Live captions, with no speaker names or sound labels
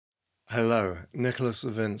Hello, Nicholas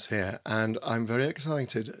Vince here, and I'm very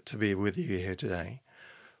excited to be with you here today.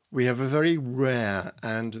 We have a very rare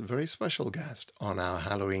and very special guest on our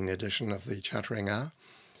Halloween edition of the Chattering Hour.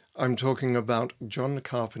 I'm talking about John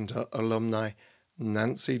Carpenter alumni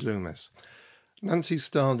Nancy Loomis. Nancy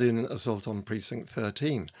starred in Assault on Precinct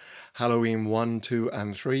 13, Halloween 1, 2,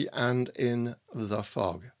 and 3, and in The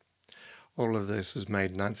Fog. All of this has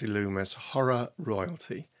made Nancy Loomis horror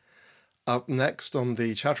royalty. Up next on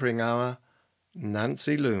the Chattering Hour,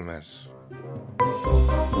 Nancy Loomis.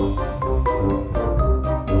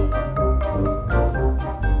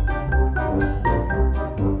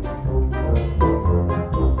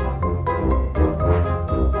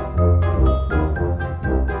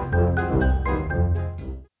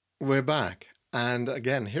 We're back, and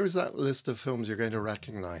again, here is that list of films you're going to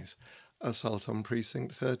recognize. Assault on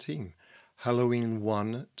Precinct 13, Halloween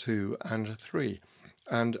 1, 2, and 3,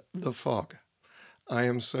 and The Fog. I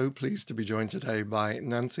am so pleased to be joined today by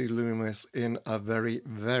Nancy Loomis in a very,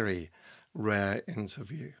 very rare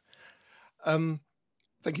interview.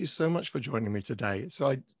 Thank you so much for joining me today. So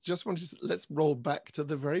I just wanted to, let's roll back to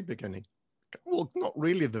the very beginning. Well, not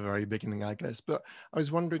really the very beginning, I guess, but I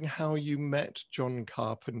was wondering how you met John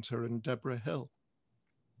Carpenter and Deborah Hill.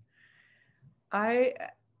 I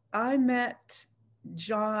met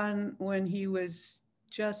John when he was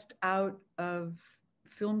just out of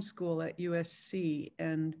film school at USC,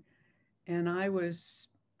 and I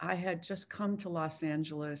had just come to Los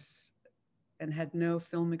Angeles and had no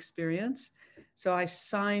film experience, so I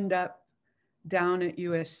signed up down at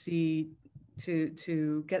USC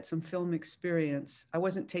to get some film experience. I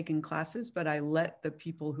wasn't taking classes, but I let the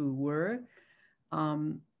people who were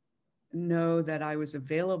know that I was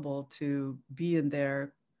available to be in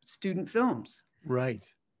their student films.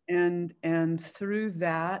 Right. And through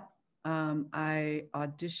that, I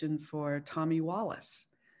auditioned for Tommy Wallace,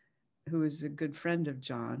 who is a good friend of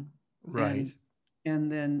John. Right.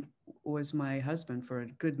 And then was my husband for a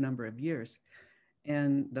good number of years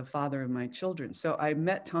and the father of my children. So I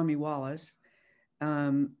met Tommy Wallace.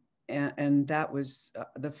 And that was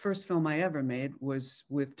the first film I ever made was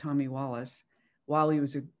with Tommy Wallace while he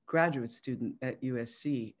was a graduate student at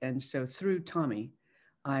USC. And so through Tommy,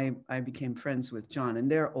 I became friends with John, and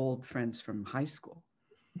they're old friends from high school.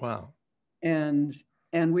 Wow. And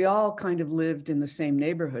we all kind of lived in the same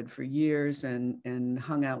neighborhood for years and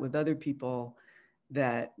hung out with other people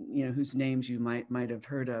that, you know, whose names you might have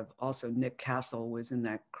heard of. Also, Nick Castle was in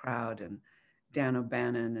that crowd, and Dan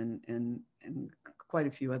O'Bannon and quite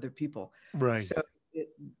a few other people. Right. So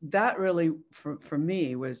that really, for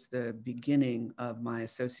me, was the beginning of my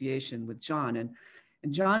association with John. And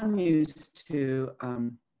John used to,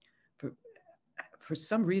 for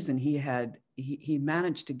some reason, he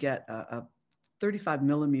managed to get a 35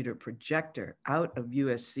 millimeter projector out of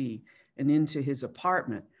USC and into his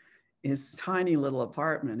apartment, his tiny little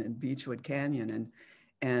apartment in Beechwood Canyon.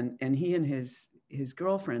 And he and his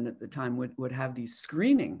girlfriend at the time would have these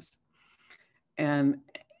screenings. And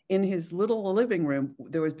in his little living room,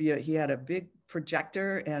 he had a big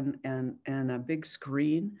projector and a big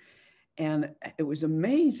screen. And it was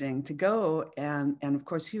amazing to go. And of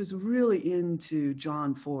course, he was really into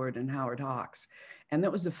John Ford and Howard Hawks. And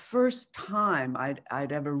that was the first time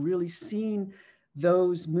I'd ever really seen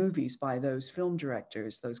those movies by those film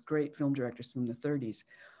directors, those great film directors from the 30s,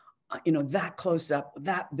 you know, that close up,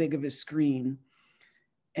 that big of a screen.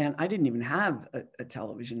 And I didn't even have a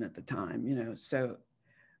television at the time, you know, so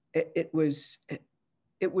it was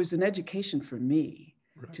an education for me,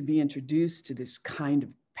 right, to be introduced to this kind of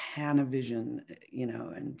Panavision, you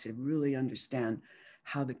know, and to really understand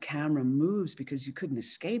how the camera moves, because you couldn't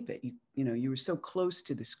escape it. You know, you were so close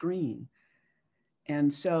to the screen.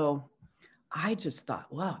 And so I just thought,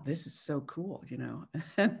 wow, this is so cool, you know.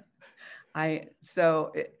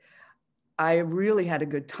 I really had a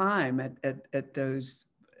good time at those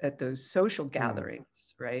social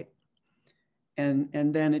gatherings, right? And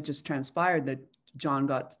then it just transpired that John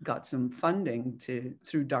got some funding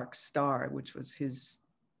through Dark Star, which was his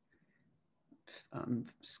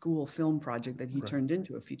school film project that he Right. turned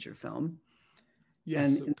into a feature film.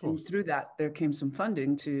 Yes, and through that, there came some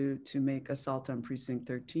funding to make Assault on Precinct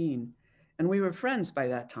 13. And we were friends by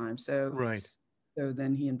that time. So, right. So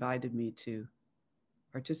then he invited me to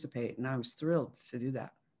participate, and I was thrilled to do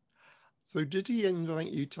that. So did he invite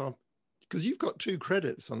you to, because you've got 2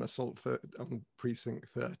 credits on on Precinct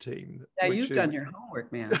 13. Yeah, you've done your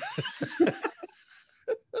homework, man.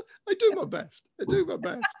 I do my best. Because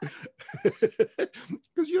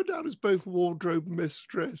you're down as both wardrobe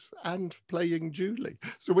mistress and playing Julie.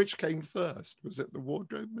 So which came first? Was it the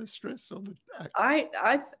wardrobe mistress or the actor?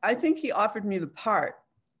 I think he offered me the part.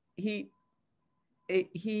 he,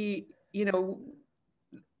 you know,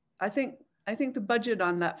 I think the budget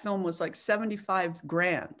on that film was like 75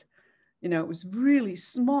 grand. You know, it was really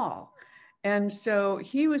small. And so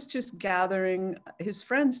he was just gathering his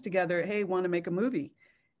friends together. Hey, want to make a movie?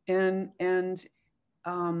 And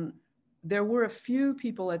there were a few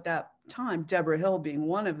people at that time, Deborah Hill being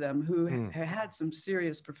one of them, who had some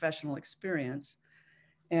serious professional experience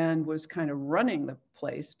and was kind of running the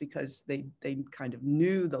place because they kind of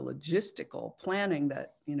knew the logistical planning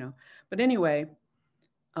that, you know. But anyway,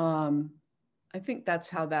 I think that's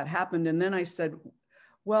how that happened. And then I said,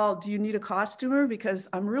 well, do you need a costumer? Because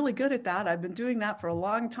I'm really good at that. I've been doing that for a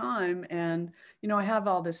long time. And, you know, I have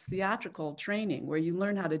all this theatrical training where you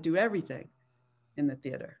learn how to do everything in the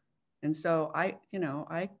theater. And so I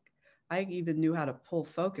even knew how to pull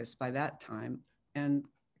focus by that time and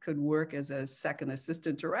could work as a second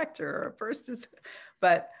assistant director or a first,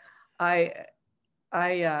 but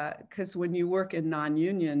because when you work in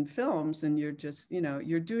non-union films and you're just, you know,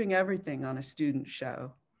 you're doing everything on a student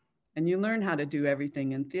show, and you learn how to do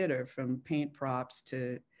everything in theater, from paint props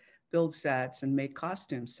to build sets and make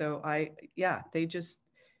costumes. So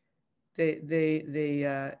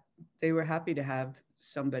they were happy to have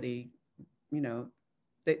somebody, you know,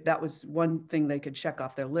 that was one thing they could check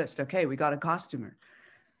off their list. Okay, we got a costumer,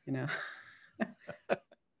 you know.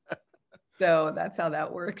 So that's how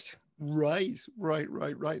that worked. Right.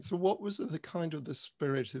 So what was the kind of the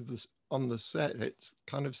spirit of this on the set? It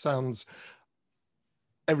kind of sounds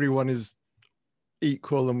everyone is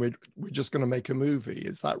equal and we're just going to make a movie.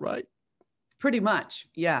 Is that right? Pretty much,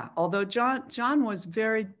 yeah. Although John was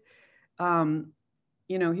very,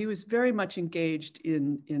 you know, he was very much engaged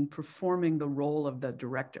in performing the role of the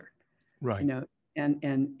director. Right. You know,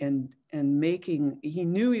 and making, he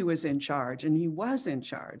knew he was in charge, and he was in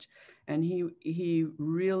charge, and he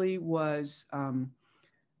really was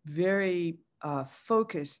very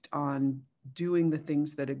focused on doing the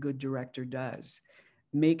things that a good director does,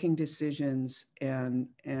 making decisions and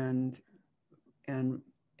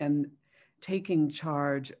taking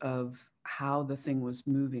charge of how the thing was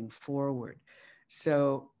moving forward.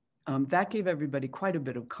 So that gave everybody quite a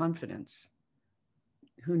bit of confidence.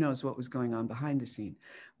 Who knows what was going on behind the scene,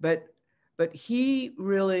 but he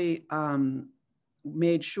really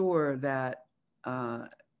made sure that that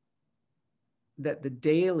the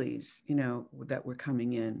dailies, you know, that were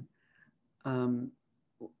coming in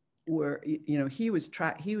were, you know, he was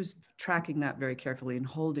tracking that very carefully and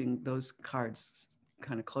holding those cards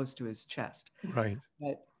kind of close to his chest. Right.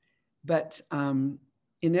 But in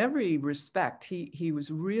every respect, he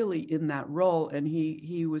was really in that role, and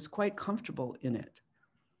he was quite comfortable in it.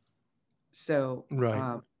 So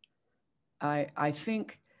right. I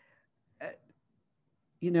think,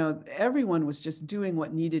 you know, everyone was just doing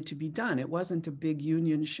what needed to be done. It wasn't a big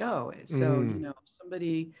union show. So, you know,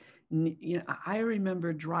 somebody, you know, I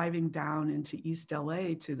remember driving down into East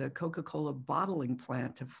LA to the Coca-Cola bottling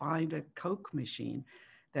plant to find a Coke machine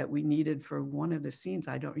that we needed for one of the scenes.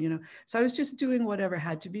 I don't, you know, so I was just doing whatever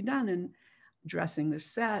had to be done and dressing the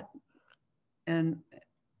set, and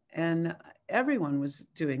everyone was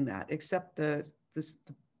doing that except the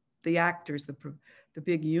actors, the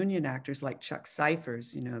big union actors like Chuck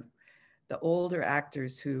Cyphers, you know, the older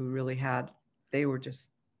actors who really they were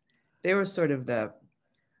sort of the,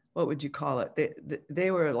 what would you call it?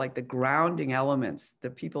 They were like the grounding elements, the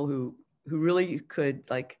people who really could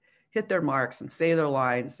like hit their marks and say their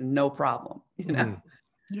lines and no problem, you know?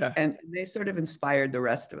 Yeah. And they sort of inspired the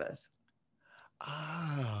rest of us.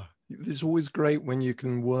 It's always great when you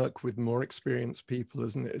can work with more experienced people,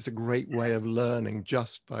 isn't it? It's a great way of learning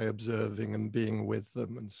just by observing and being with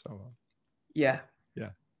them and so on. Yeah.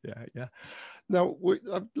 Now,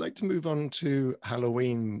 I'd like to move on to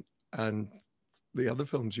Halloween and the other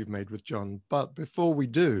films you've made with John. But before we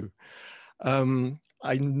do,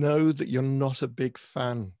 I know that you're not a big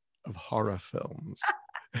fan of horror films.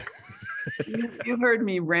 You've heard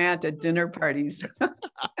me rant at dinner parties. Well,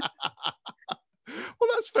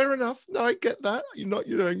 that's fair enough. No, I get that.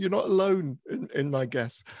 You're not alone in my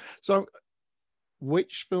guess. So,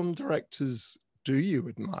 which film directors do you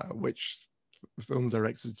admire? Which film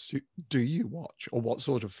directors do you watch, or what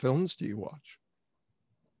sort of films do you watch?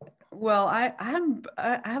 Well, I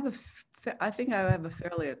think I have a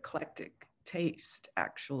fairly eclectic taste,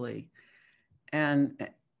 actually, and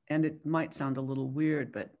it might sound a little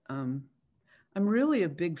weird, but I'm really a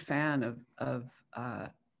big fan of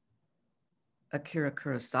Akira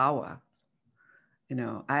Kurosawa. You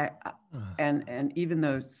know, and even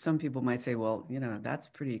though some people might say, well, you know, that's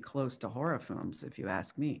pretty close to horror films, if you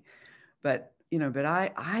ask me, but you know, but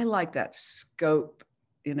I like that scope,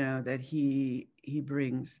 you know, that he he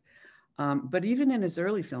brings. But even in his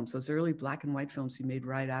early films, those early black and white films he made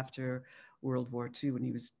right after World War II, when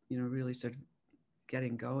he was, really sort of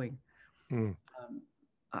getting going,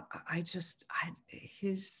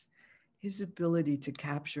 his ability to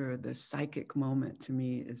capture the psychic moment to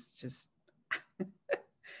me is just,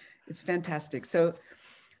 it's fantastic. So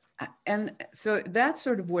that's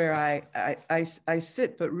sort of where I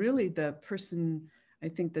sit. But really, the person, I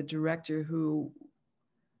think, the director who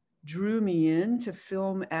drew me into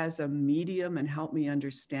film as a medium and helped me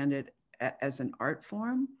understand it as an art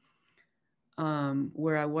form,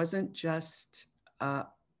 where I wasn't just an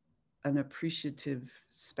appreciative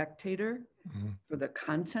spectator for the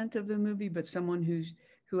content of the movie, but someone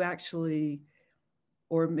who actually,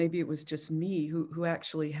 or maybe it was just me, who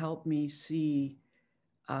actually helped me see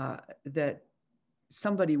that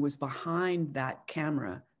somebody was behind that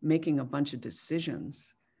camera making a bunch of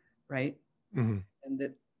decisions, right?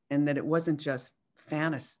 And that it wasn't just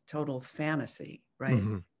total fantasy, right?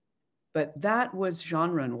 But that was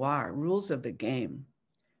genre noir, rules of the game.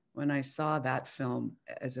 When I saw that film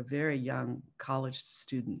as a very young college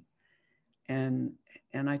student, and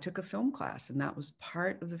I took a film class, and that was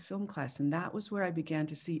part of the film class, and that was where I began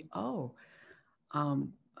to see,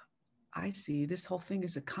 I see this whole thing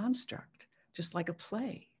is a construct, just like a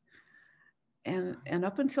play. And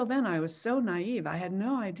up until then, I was so naive. I had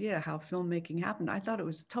no idea how filmmaking happened. I thought it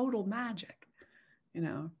was total magic,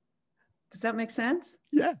 Does that make sense?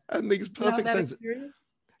 Yeah, it makes perfect sense. Experience?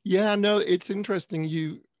 Yeah, no, it's interesting.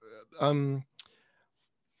 You,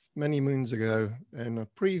 many moons ago, in a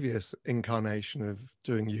previous incarnation of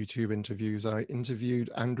doing YouTube interviews, I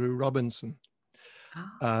interviewed Andrew Robinson,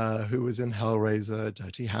 who was in Hellraiser,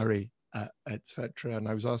 Dirty Harry, etc. And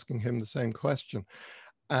I was asking him the same question.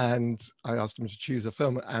 And I asked him to choose a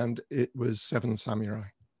film, and it was Seven Samurai.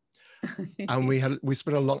 And we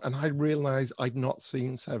spent a long, and I realized I'd not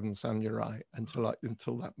seen Seven Samurai until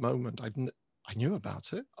that moment. I knew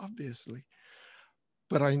about it, obviously,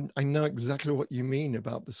 but I know exactly what you mean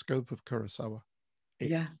about the scope of Kurosawa.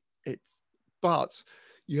 But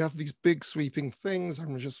you have these big sweeping things.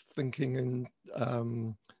 I'm just thinking in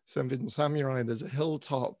Seven Samurai, there's a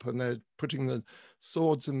hilltop and they're putting the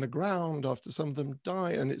swords in the ground after some of them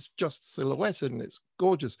die, and it's just silhouetted and it's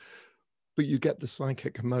gorgeous. But you get the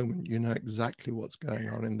psychic moment. You know exactly what's going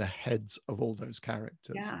on in the heads of all those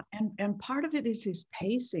characters. Yeah, and part of it is his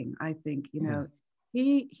pacing, I think.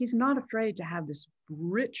 He's not afraid to have this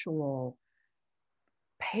ritual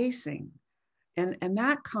pacing, and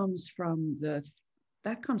that comes from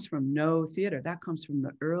No theater. That comes from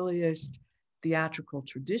the earliest theatrical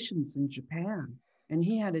traditions in Japan, and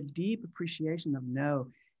he had a deep appreciation of No.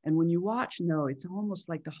 And when you watch No, it's almost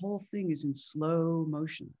like the whole thing is in slow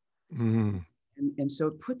motion. And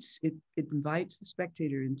so it invites the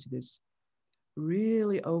spectator into this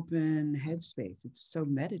really open headspace. It's so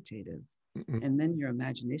meditative. And then your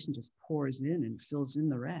imagination just pours in and fills in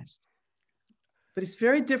the rest. But it's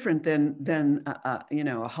very different than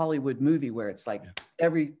a Hollywood movie where it's like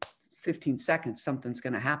every 15 seconds something's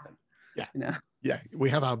going to happen. Yeah, we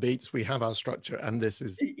have our beats, we have our structure, and this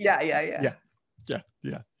is yeah.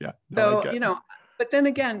 No, so but then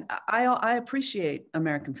again, I appreciate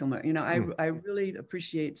American film. I really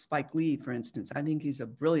appreciate Spike Lee, for instance. I think he's a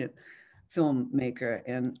brilliant filmmaker,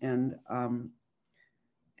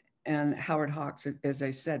 and Howard Hawks, as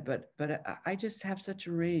I said. But I just have such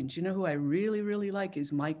a range. Who I really, really like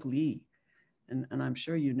is Mike Leigh, and I'm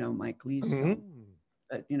sure you know Mike Leigh's film.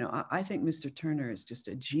 But I think Mr. Turner is just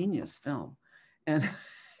a genius film, and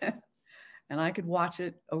I could watch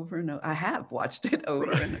it over and over. I have watched it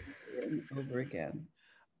over and over again.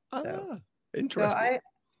 Interesting. So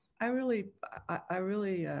I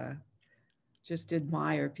really just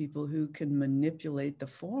admire people who can manipulate the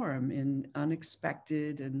form in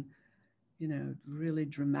unexpected and really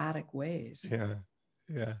dramatic ways.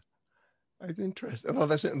 Yeah. It's interesting. Oh,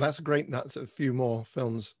 that's great. That's a few more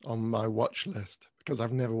films on my watch list, because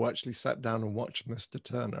I've never actually sat down and watched Mr.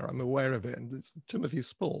 Turner. I'm aware of it, and it's Timothy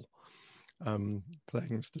Spall playing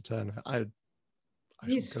Mr. Turner.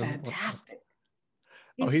 He's fantastic.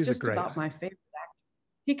 He's just a great about my favorite actor.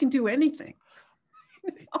 He can do anything.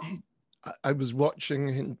 I was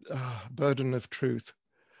watching Burden of Truth,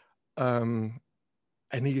 and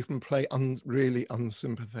he can play really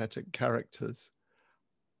unsympathetic characters,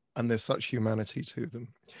 and there's such humanity to them.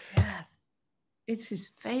 Yes, it's his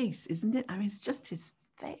face, isn't it? I mean, it's just his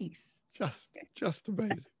face. Just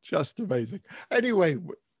amazing, just amazing. Anyway,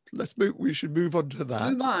 let's move. We should move on to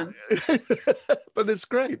that. Move on. But it's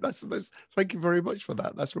great. That's thank you very much for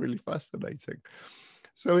that. That's really fascinating.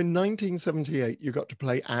 So in 1978, you got to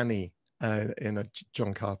play Annie in a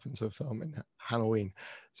John Carpenter film in Halloween.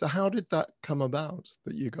 So how did that come about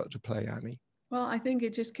that you got to play Annie? Well, I think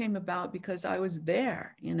it just came about because I was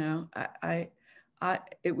there, it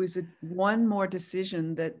was one more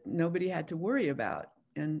decision that nobody had to worry about.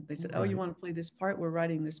 And they said, oh, you want to play this part? We're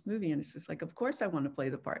writing this movie. And it's just like, of course I want to play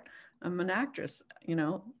the part. I'm an actress,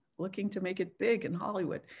 looking to make it big in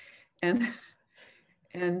Hollywood. And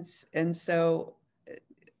so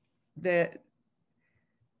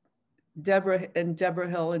Deborah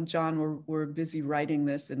Hill and John were busy writing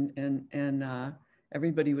this, and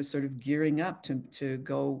everybody was sort of gearing up to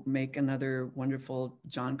go make another wonderful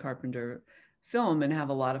John Carpenter film and have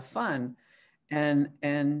a lot of fun.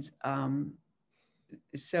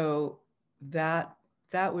 So that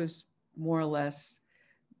was more or less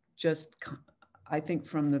just, I think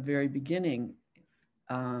from the very beginning,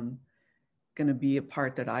 going to be a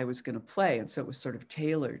part that I was going to play. And so it was sort of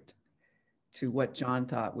tailored to what John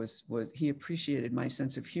thought was he appreciated my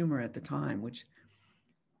sense of humor at the time, which,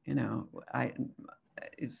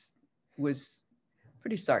 was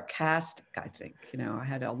pretty sarcastic, I think. I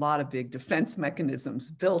had a lot of big defense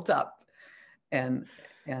mechanisms built up, and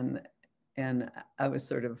I was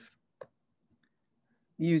sort of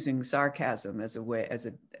using sarcasm as a way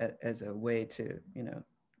to,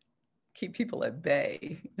 keep people at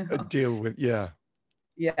bay. Deal with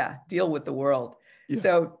deal with the world. Yeah.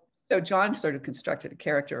 So John sort of constructed a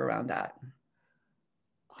character around that,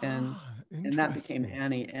 and that became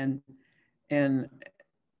Annie, and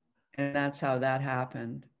that's how that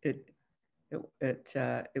happened. It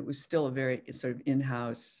was still a very sort of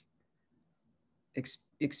in-house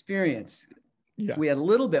experience. Yeah. We had a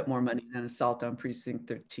little bit more money than Assault on Precinct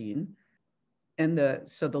 13, and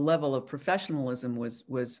so the level of professionalism was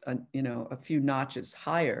a few notches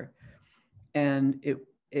higher, and it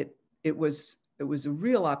was a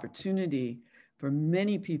real opportunity for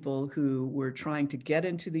many people who were trying to get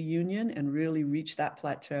into the union and really reach that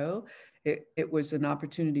plateau. It was an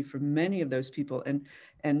opportunity for many of those people, and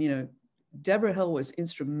Deborah Hill was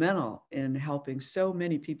instrumental in helping so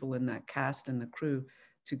many people in that cast and the crew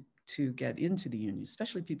to get into the union,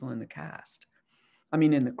 especially people in the cast. I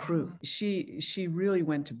mean, in the crew. She really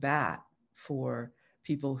went to bat for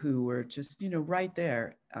people who were just right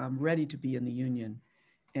there, ready to be in the union,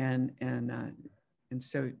 and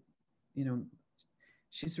so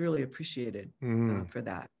she's really appreciated for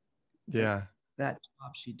that. Yeah, that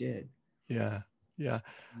job she did. Yeah.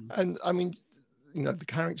 And I mean, the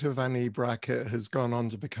character of Annie Brackett has gone on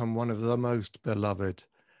to become one of the most beloved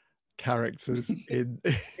characters in.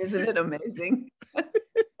 Isn't it amazing?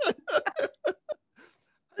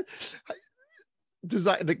 Does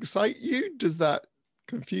that excite you? Does that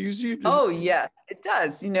confuse you? Oh yes, it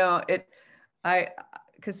does.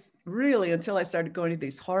 Because really, until I started going to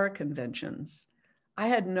these horror conventions, I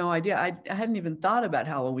had no idea. I hadn't even thought about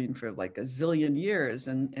Halloween for like a zillion years.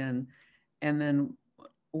 And then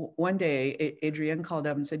one day, Adrienne called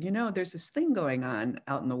up and said, there's this thing going on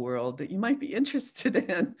out in the world that you might be interested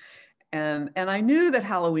in. And I knew that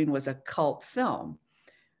Halloween was a cult film,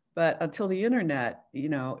 but until the internet,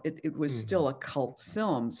 it was still a cult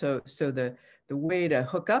film. So the way to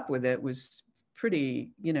hook up with it was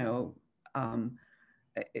pretty,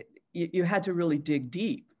 you had to really dig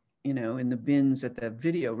deep, in the bins at the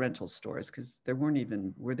video rental stores, because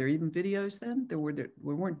were there even videos then? There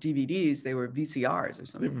weren't DVDs, they were VCRs or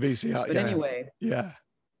something. VCR, but anyway. Yeah.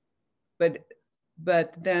 But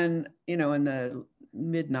then, in the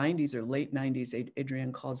mid 90s or late 90s,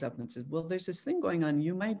 Adrienne calls up and says, well, there's this thing going on.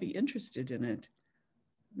 You might be interested in it.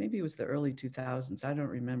 Maybe it was the early 2000s. I don't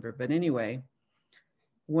remember. But anyway,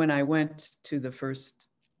 when I went to the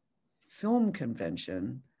first film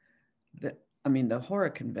convention, the horror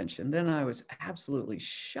convention, then I was absolutely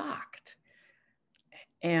shocked.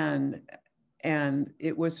 And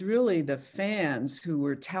it was really the fans who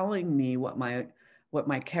were telling me what my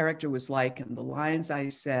character was like and the lines I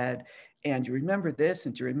said, and you remember this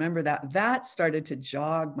and you remember that. That started to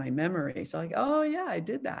jog my memory. So like, oh yeah, I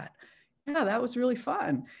did that. Yeah, that was really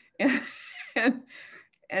fun.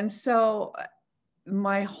 And so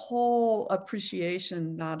my whole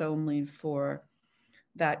appreciation, not only for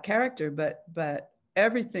that character, but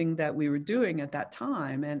everything that we were doing at that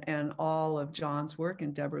time, and all of John's work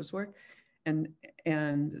and Deborah's work, and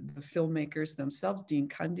the filmmakers themselves, Dean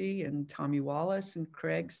Cundy and Tommy Wallace and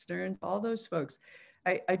Craig Stearns, all those folks,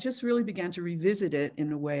 I just really began to revisit it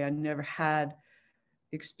in a way I never had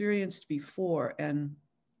experienced before, and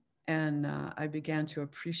I began to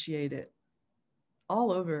appreciate it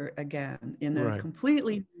all over again in a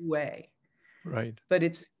completely new way. Right. But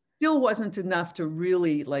it still wasn't enough to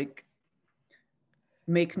really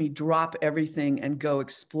make me drop everything and go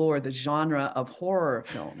explore the genre of horror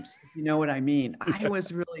films. You know what I mean? I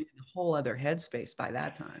was really in a whole other headspace by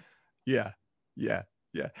that time. Yeah, yeah,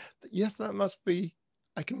 yeah. Yes, that must be.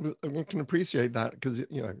 I can appreciate that because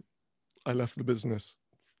I left the business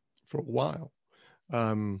for a while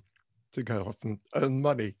to go off and earn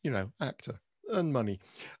money. Actor, earn money.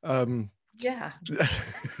 Yeah.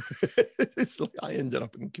 It's like I ended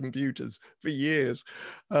up in computers for years.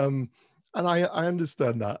 And I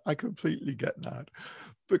understand that. I completely get that.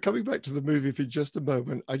 But coming back to the movie for just a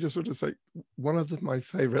moment, I just want to say one of my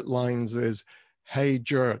favorite lines is, "Hey,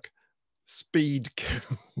 jerk, speed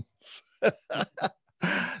kills."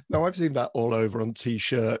 Now, I've seen that all over on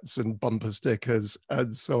T-shirts and bumper stickers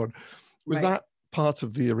and so on. Was that part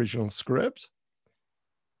of the original script?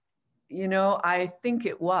 I think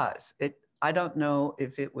it was. I don't know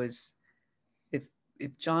if it was, if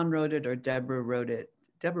John wrote it or Deborah wrote it.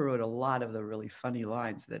 Deborah wrote a lot of the really funny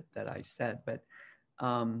lines that I said, but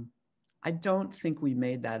I don't think we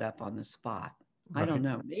made that up on the spot. Right. I don't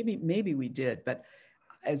know. Maybe we did, but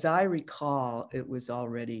as I recall, it was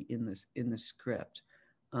already in the script.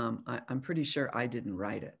 I'm pretty sure I didn't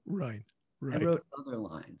write it. Right. I wrote other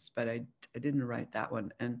lines, but I didn't write that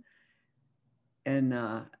one.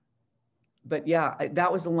 But yeah,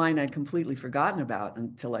 that was a line I'd completely forgotten about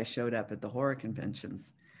until I showed up at the horror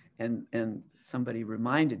conventions, and somebody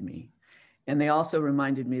reminded me, and they also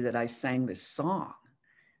reminded me that I sang this song,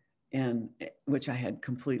 and which I had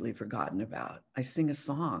completely forgotten about. I sing a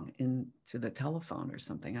song into the telephone or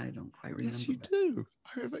something. I don't quite remember. Yes, you do.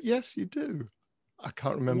 Yes, you do. I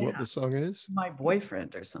can't remember what the song is. My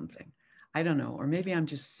boyfriend or something. I don't know, or maybe I'm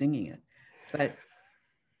just singing it,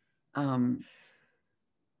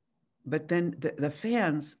 but then the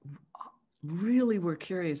fans really were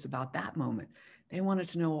curious about that moment. They wanted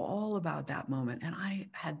to know all about that moment, and I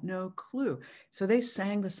had no clue. So they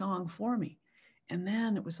sang the song for me. And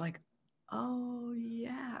then it was like, oh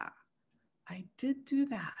yeah, I did do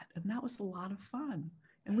that. And that was a lot of fun.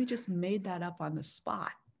 And we just made that up on the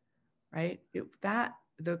spot, right?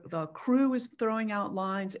 The crew was throwing out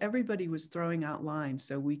lines. Everybody was throwing out lines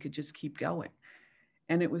so we could just keep going.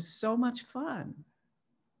 And it was so much fun.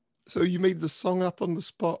 So you made the song up on the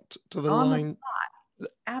spot to the line? On the spot.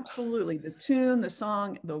 Absolutely. The tune, the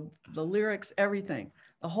song, the lyrics, everything.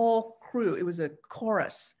 The whole crew. It was a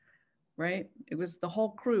chorus, right? It was the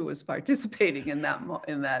whole crew was participating in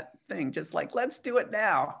that thing, just like, let's do it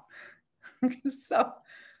now. So,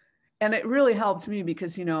 and it really helped me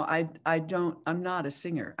because, I'm not a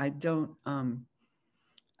singer. I don't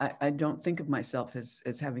think of myself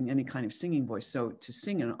as having any kind of singing voice. So to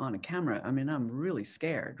sing on a camera, I mean, I'm really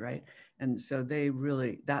scared, right? And so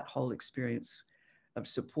that whole experience of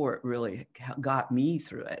support really got me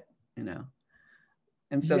through it,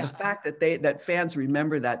 And so the fact that fans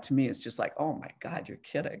remember that to me is just like, oh my God, you're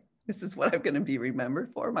kidding. This is what I'm going to be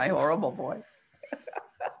remembered for, my horrible voice.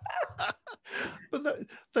 But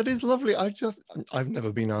that is lovely. I've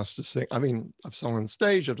never been asked to sing. I mean, I've sung on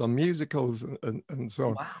stage, I've done musicals and so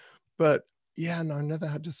on. Wow. But yeah, no, I never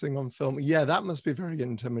had to sing on film. Yeah, that must be very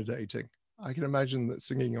intimidating. I can imagine that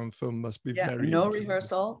singing on film must be very no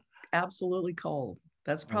rehearsal, absolutely cold.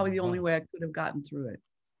 That's probably the only way I could have gotten through it.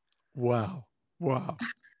 Wow.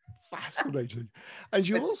 Fascinating. And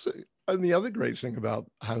and the other great thing about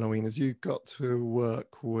Halloween is you got to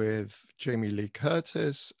work with Jamie Lee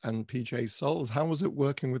Curtis and PJ Soles. How was it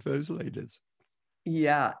working with those ladies?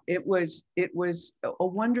 Yeah, it was a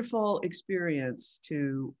wonderful experience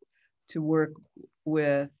to work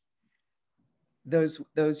with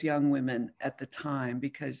those young women at the time,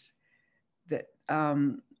 because they're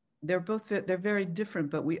very different,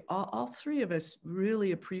 but we all three of us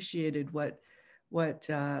really appreciated what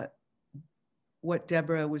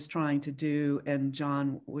Deborah was trying to do and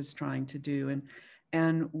John was trying to do,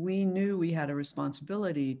 and we knew we had a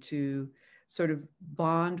responsibility to sort of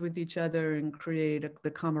bond with each other and create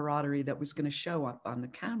the camaraderie that was going to show up on the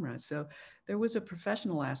camera. So there was a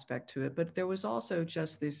professional aspect to it, but there was also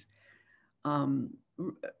just this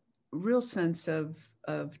real sense of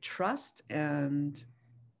trust and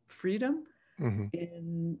freedom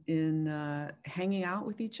in hanging out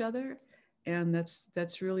with each other, and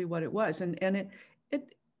that's really what it was. And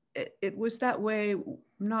it was that way,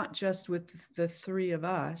 not just with the three of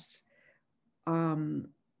us,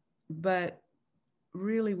 but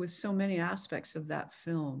really with so many aspects of that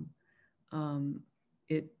film.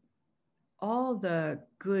 All the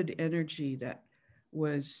good energy that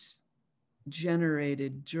was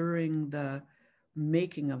generated during the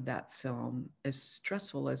making of that film, as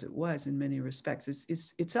stressful as it was in many respects,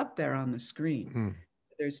 it's up there on the screen.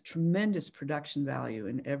 There's tremendous production value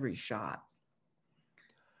in every shot.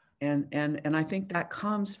 And I think that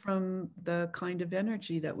comes from the kind of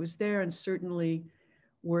energy that was there, and certainly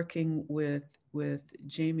working with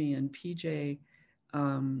Jamie and PJ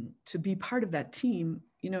to be part of that team.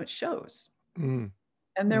 It shows, and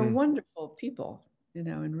they're wonderful people,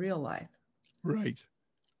 in real life. Right.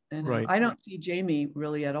 And right. I don't see Jamie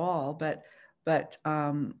really at all, but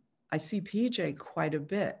I see PJ quite a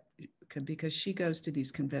bit because she goes to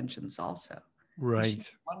these conventions also. Right.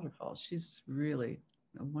 She's wonderful. She's really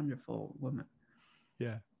a wonderful woman.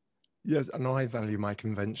 Yeah. Yes. And I value my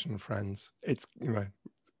convention friends. It's,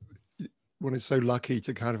 one is so lucky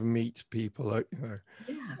to kind of meet people,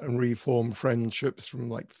 and reform friendships from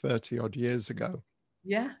like 30 odd years ago.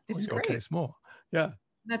 Yeah. It's in your great. case more. Yeah.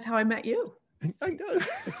 That's how I met you. I know.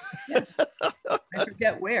 Yeah. I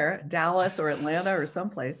forget where, Dallas or Atlanta or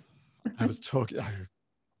someplace. I was talking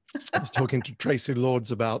to Tracy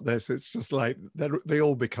Lords about this. It's just like they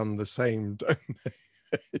all become the same, don't they?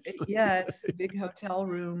 It's a big hotel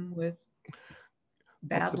room with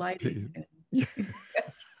bad lighting. Yeah.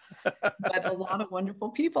 But a lot of wonderful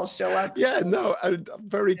people show up. Yeah, no,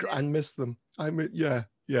 I miss them. Yeah.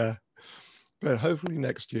 But hopefully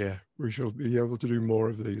next year we shall be able to do more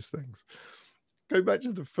of these things. Go back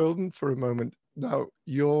to the film for a moment. Now,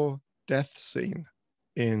 your death scene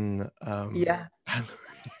in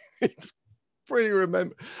it's pretty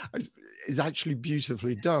it's actually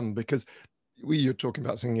beautifully done, because you're talking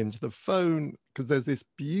about singing into the phone, because there's this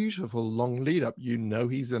beautiful long lead up.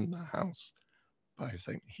 He's in the house. But I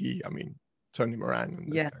think Tony Moran in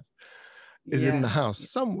this case is in the house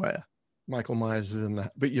somewhere. Michael Myers is in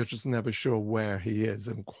that, but you're just never sure where he is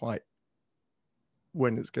and quite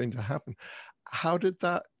when it's going to happen. How did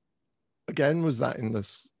that, again, was that in the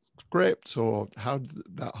script, or how did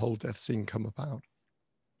that whole death scene come about?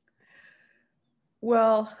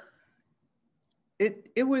 Well,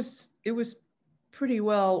 it was pretty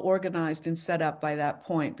well organized and set up by that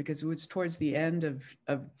point, because it was towards the end of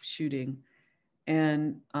shooting.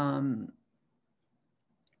 And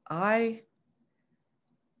I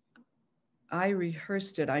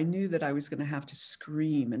rehearsed it. I knew that I was going to have to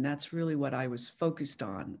scream, and that's really what I was focused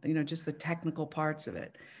on, just the technical parts of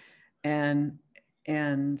it. And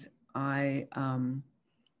I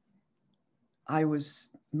was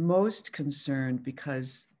most concerned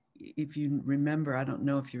because, if you remember, I don't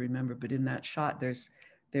know if you remember, but in that shot, there's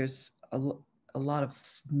a lot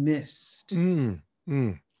of mist.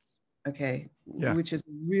 Okay. Yeah. Which is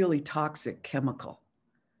really toxic chemical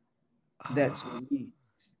that's released.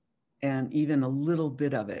 And even a little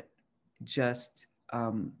bit of it just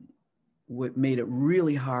made it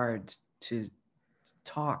really hard to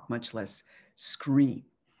talk, much less scream.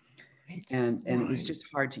 And it was just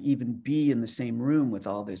hard to even be in the same room with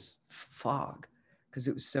all this fog, because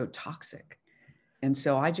it was so toxic. And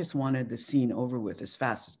so I just wanted the scene over with as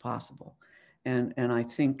fast as possible. And I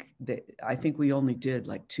think we only did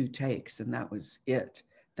like 2 takes, and that was it.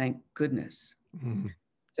 Thank goodness. Mm-hmm.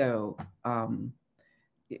 So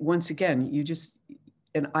once again,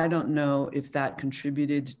 and I don't know if that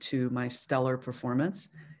contributed to my stellar performance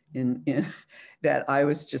in that I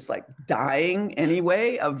was just like dying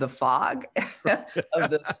anyway of the fog of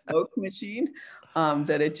the smoke machine,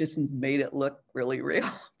 that it just made it look really real.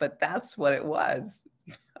 But that's what it was.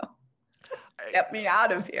 Get me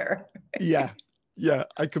out of here. Yeah,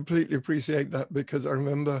 I completely appreciate that, because I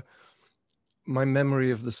remember my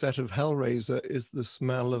memory of the set of Hellraiser is the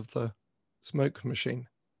smell of the smoke machine.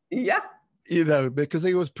 Yeah. Because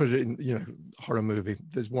they always put it in, horror movie,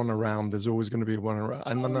 there's one around, there's always going to be one around.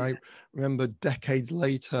 And then I remember decades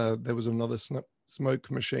later, there was another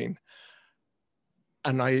smoke machine,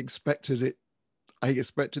 and I expected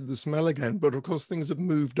the smell again, but of course things have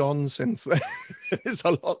moved on since then. It's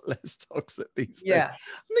a lot less toxic these days. I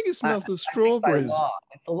think it smells of strawberries. By law,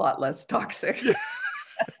 it's a lot less toxic. Yeah.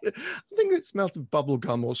 I think it smells of bubble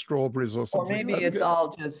gum or strawberries or something. Or maybe it's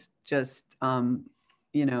all just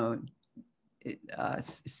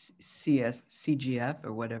CGF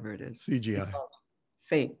or whatever it is. CGI.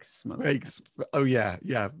 Fake smoke. Oh yeah.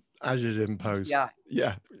 Added in post.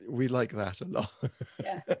 Yeah. We like that a lot.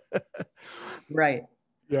 Yeah. Right.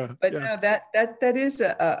 Yeah. But no, that is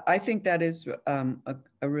I think that is a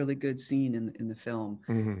really good scene in the film.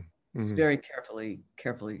 Mm-hmm. It's very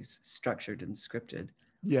carefully structured and scripted.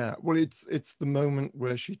 Yeah. Well, it's the moment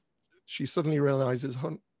where she suddenly realizes,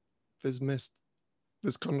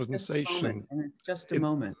 there's condensation. And it's just a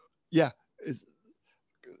moment. Yeah.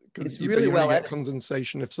 Because you really well get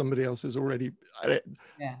condensation if somebody else is already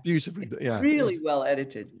beautifully. Yeah. Really well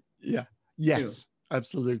edited. Yeah. Yes. Too.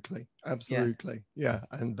 Absolutely. Yeah.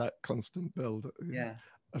 And that constant build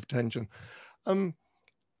of tension. I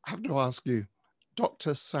have to ask you,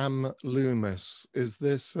 Dr. Sam Loomis. Is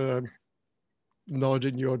this a nod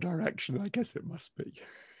in your direction? I guess it must be.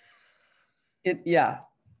 Yeah,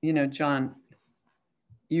 you know, John,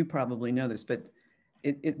 you probably know this, but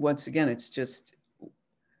it once again, it's just,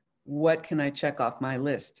 what can I check off my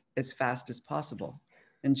list as fast as possible?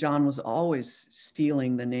 And John was always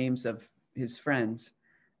stealing the names of his friends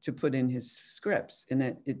to put in his scripts.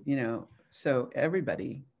 And you know, so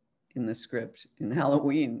everybody in the script in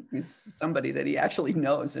Halloween is somebody that he actually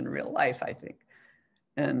knows in real life, I think,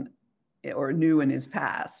 and or knew in his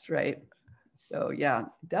past, right? So yeah,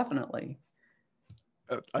 definitely.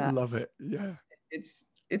 I love it. Yeah.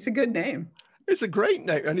 It's a good name. It's a great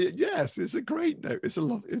note, and yes, it's a great note. It's a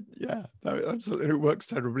love. Yeah, no, absolutely, it works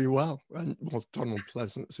terribly well. And well, Donald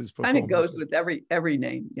Pleasance's Kind of performance. goes with every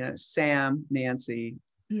name, you know, Sam, Nancy,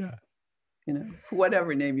 Yeah, you know,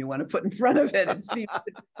 whatever name you want to put in front of it. It seems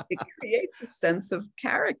it creates a sense of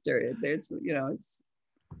character. There's, you know, it's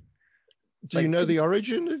do you know the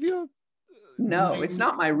origin of your no, name? it's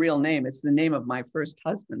not my real name. It's the name of my first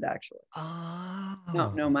husband, actually.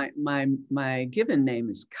 No, my given name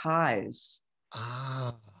is Kais.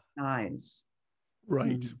 Kais.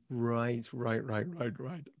 Right, right.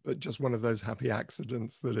 But just one of those happy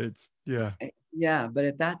accidents that it's, yeah. Yeah, but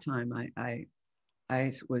at that time,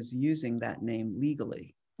 I was using that name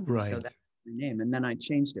legally. Right. So that's the name. And then I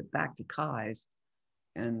changed it back to Kais.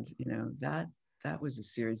 And, you know, that was a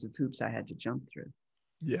series of hoops I had to jump through.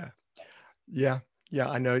 Yeah.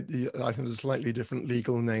 I know I have a slightly different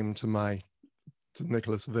legal name to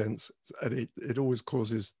Nicholas Vince, and it always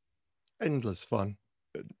causes endless fun.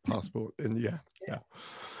 Passport, and yeah.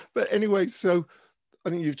 But anyway, so I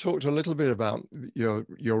think you've talked a little bit about your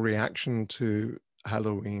reaction to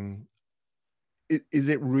Halloween. Is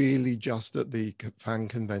it really just at the fan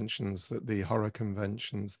conventions, that the horror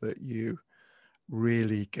conventions, that you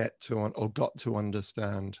really got to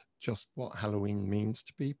understand just what Halloween means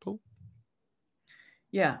to people?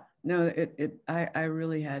 Yeah, no, I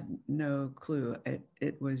really had no clue.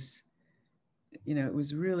 It was, you know, it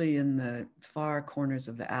was really in the far corners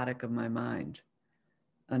of the attic of my mind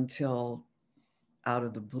until out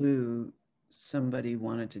of the blue, somebody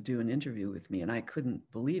wanted to do an interview with me, and I couldn't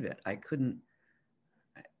believe it. I couldn't,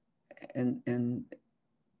 and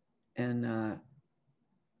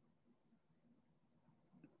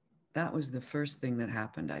that was the first thing that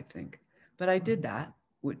happened, I think. But I did that,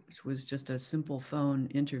 which was just a simple phone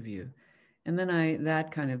interview. And then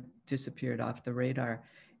that kind of disappeared off the radar.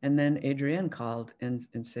 And then Adrienne called and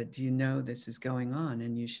said, do you know this is going on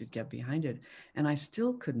and you should get behind it? And I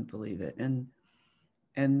still couldn't believe it. And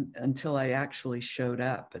until I actually showed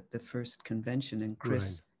up at the first convention, and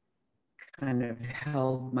Chris kind of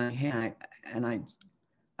held my hand, and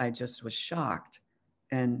I just was shocked.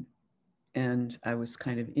 And I was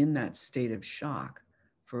kind of in that state of shock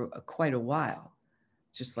for quite a while,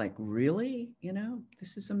 just like, really, you know,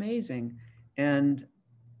 this is amazing. And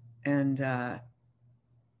then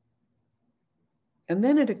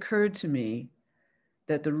it occurred to me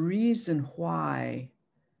that the reason why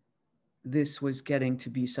this was getting to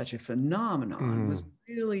be such a phenomenon was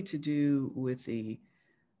really to do with the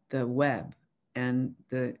web and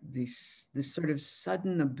this sort of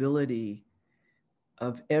sudden ability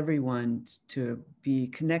of everyone to be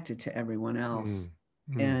connected to everyone else.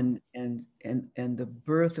 And the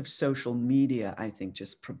birth of social media, I think,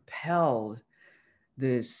 just propelled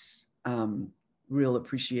this real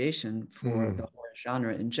appreciation for the horror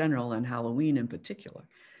genre in general and Halloween in particular.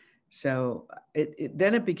 So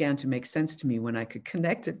then it began to make sense to me when I could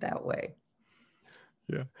connect it that way.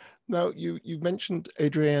 Yeah. Now you mentioned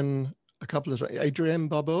Adrienne a couple of times. Adrienne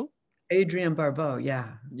Barbeau? Adrienne Barbeau, yeah.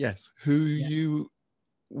 Yes. Who you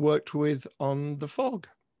worked with on The Fog.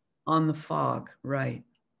 On The Fog, right.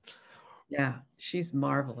 Yeah, she's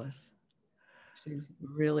marvelous. She's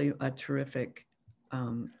really a terrific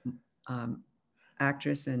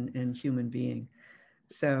actress and human being.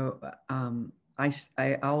 So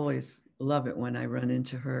I always love it when I run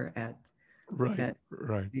into her at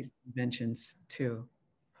these conventions too.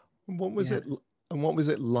 And what was it? And what was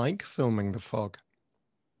it like filming The Fog?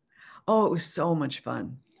 Oh, it was so much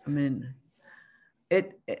fun. I mean,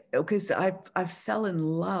 because I fell in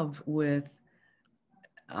love with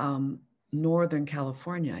Northern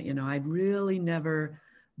California. You know, I'd really never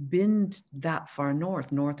been that far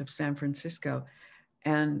north of San Francisco,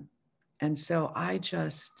 and so I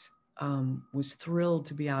just was thrilled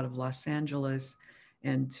to be out of Los Angeles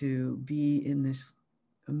and to be in this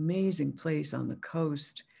amazing place on the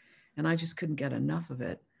coast, and I just couldn't get enough of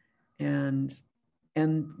it. And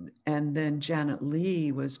then Janet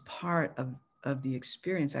Leigh was part of the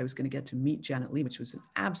experience. I was going to get to meet Janet Leigh, which was an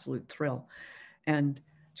absolute thrill. and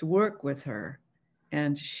to work with her.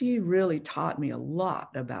 And she really taught me a lot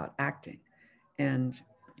about acting. And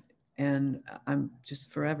I'm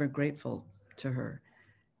just forever grateful to her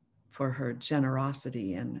for her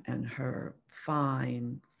generosity and her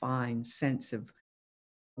fine sense of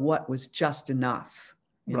what was just enough,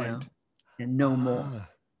 you know, Right. and no more. Ah,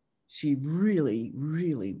 She really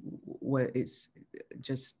was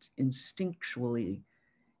just instinctually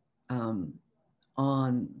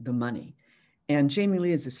on the money. And Jamie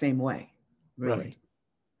Lee is the same way, right. really.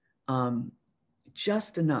 Um,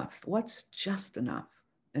 just enough. What's just enough?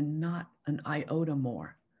 And not an iota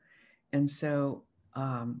more. And so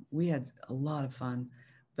we had a lot of fun,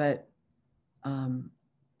 but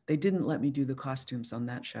they didn't let me do the costumes on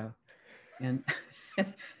that show. And so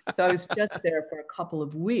I was just there for a couple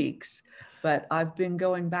of weeks, but I've been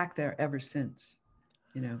going back there ever since,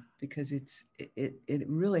 you know, because it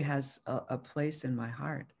really has a place in my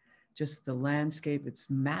heart. Just the landscape, it's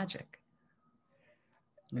magic.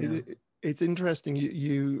 You know? It's interesting.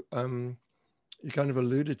 You kind of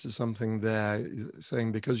alluded to something there,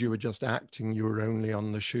 saying because you were just acting, you were only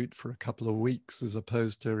on the shoot for a couple of weeks, as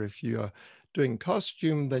opposed to if you're doing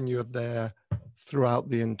costume, then you're there throughout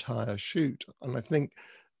the entire shoot. And I think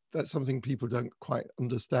that's something people don't quite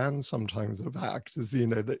understand sometimes about actors, you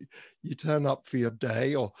know, that you turn up for your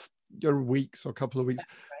day or your weeks or a couple of weeks,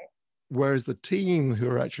 Right. whereas the team who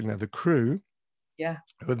are actually now the crew Yeah.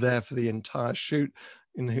 who are there for the entire shoot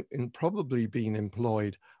in probably being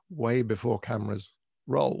employed way before cameras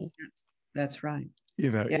roll. That's right.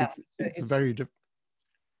 You know, Yeah. it's a It's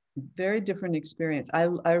very different experience. I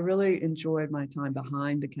really enjoyed my time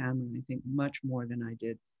behind the camera, I think much more than I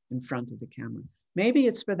did in front of the camera. Maybe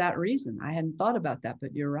it's for that reason. I hadn't thought about that,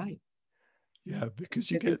 but you're right. yeah,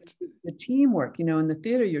 because you Because get the teamwork, you know, in the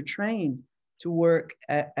theater, you're trained to work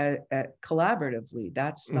at collaboratively.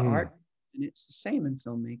 That's the art, and it's the same in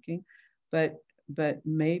filmmaking. But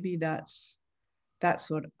maybe that's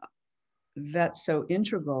what that's so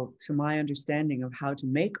integral to my understanding of how to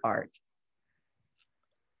make art.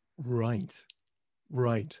 right,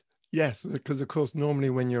 right. Yes, because of course, normally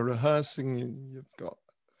when you're rehearsing, you've got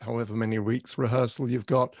however many weeks rehearsal you've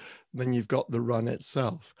got, then you've got the run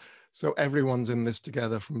itself. So everyone's in this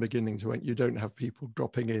together from beginning to end. You don't have people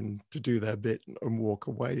dropping in to do their bit and walk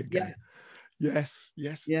away Yeah, again. Yes,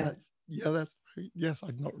 yes, yeah, that's yes.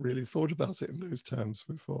 I'd not really thought about it in those terms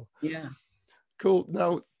before. yeah. Cool.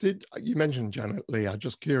 Now, did you mention Janet Leigh? I'm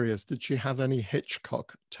just curious. Did she have any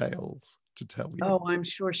Hitchcock tales to tell you? Oh, I'm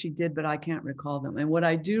sure she did, but I can't recall them. And what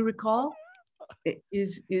I do recall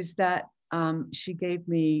is that she gave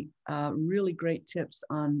me really great tips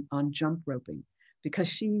on jump roping, because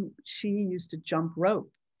she used to jump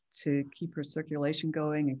rope to keep her circulation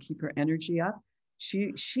going and keep her energy up.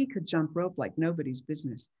 She could jump rope like nobody's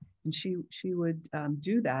business, and she would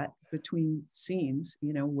do that between scenes,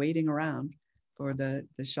 you know, waiting around for the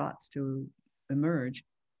shots to emerge.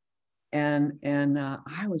 And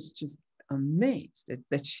I was just amazed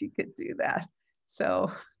that she could do that.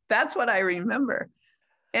 So that's what I remember.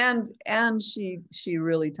 And she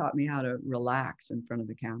really taught me how to relax in front of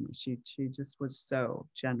the camera. She just was so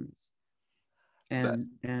generous, That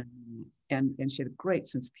and she had a great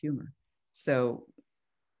sense of humor. So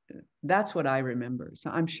that's what I remember. So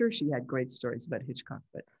I'm sure she had great stories about Hitchcock,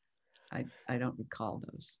 but I don't recall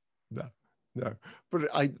those. no, no. But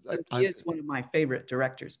I He is one of my favorite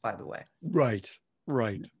directors, by the way. right,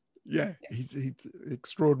 right. Yeah, he's an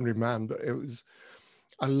extraordinary man. But it was.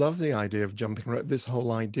 I love the idea of jumping rope. This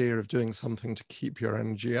whole idea of doing something to keep your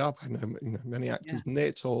energy up. I know, many Yeah. actors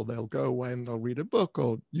knit, or they'll go away and they'll read a book,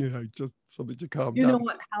 or just something to calm You know down.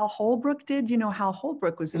 what Hal Holbrook did? You know, Hal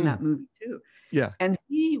Holbrook was in that movie too. Yeah, And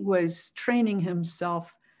he was training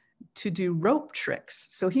himself to do rope tricks.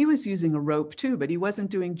 So he was using a rope too, but he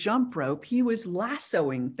wasn't doing jump rope. He was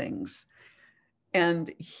lassoing things.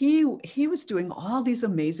 And he was doing all these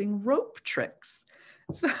amazing rope tricks.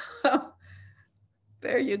 So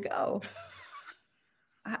there you go.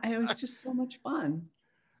 It was just so much fun,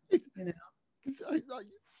 it, you know.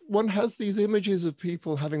 one has these images of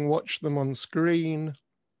people having watched them on screen,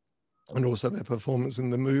 and also their performance in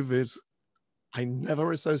the movies. I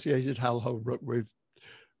never associated Hal Holbrook with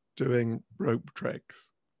doing rope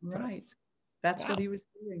tricks. Right. That's what Wow, he was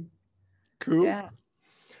doing. cool. Yeah.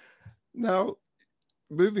 Now,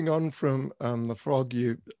 moving on from The Frog,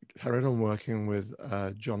 you carried on working with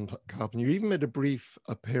John Carpenter. You even made a brief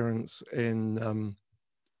appearance in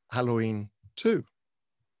Halloween 2.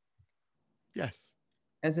 Yes.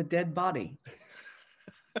 As a dead body.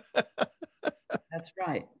 That's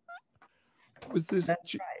right. Was this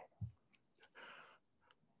That's right.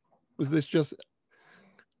 was this just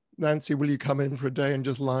Nancy, will you come in for a day and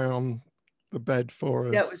just lie on the bed for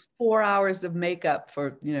us? Yeah, it was 4 hours of makeup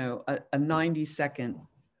for, you know, a 90-second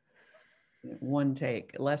one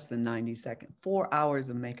take, less than 90-second, 4 hours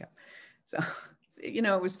of makeup. So, you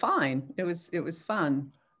know, it was fine. It was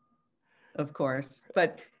fun, of course,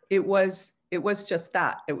 but it was just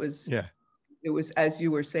that. It was, as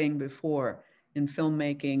you were saying before, in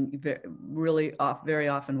filmmaking, very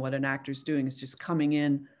often what an actor's doing is just coming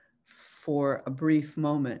in for a brief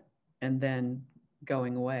moment and then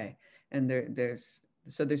going away. And there's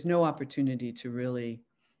no opportunity to really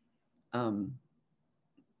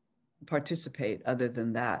participate other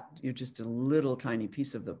than that. You're just a little tiny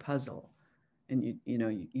piece of the puzzle, and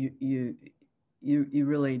you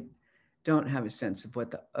really don't have a sense of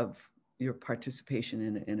of your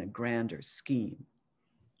participation in a grander scheme,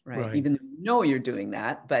 right? Even though you know you're doing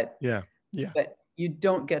that, but but you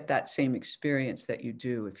don't get that same experience that you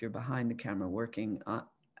do if you're behind the camera working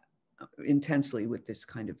intensely with this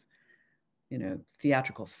kind of, you know,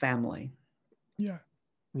 theatrical family. Yeah,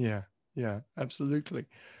 absolutely.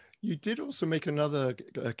 You did also make another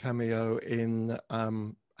cameo in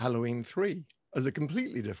Halloween 3 as a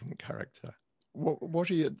completely different character. What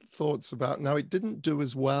are your thoughts about? Now, it didn't do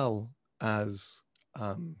as well as,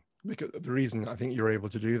 because the reason I think you're able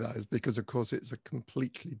to do that is because, of course, it's a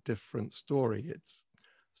completely different story. It's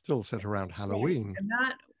still set around Halloween. And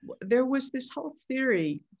that there was this whole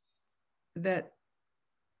theory that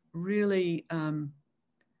really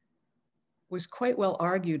was quite well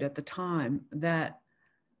argued at the time, that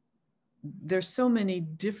there's so many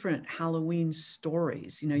different Halloween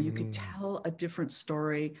stories. You know, you could tell a different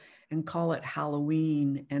story and call it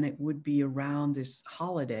Halloween, and it would be around this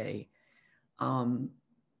holiday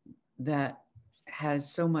that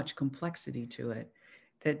has so much complexity to it,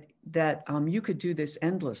 that you could do this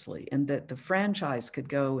endlessly, and that the franchise could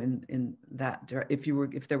go in that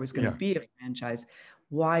if there was going to be a franchise,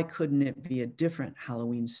 why couldn't it be a different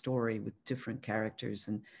Halloween story with different characters?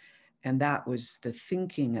 And that was the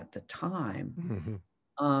thinking at the time.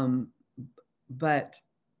 But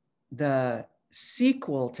the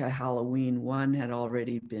sequel to Halloween 1 had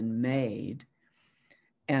already been made.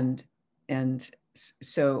 And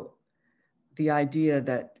so the idea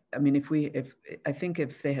that, I mean,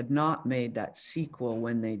 if they had not made that sequel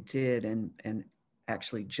when they did and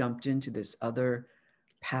actually jumped into this other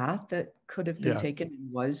path that could have been taken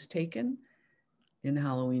and was taken in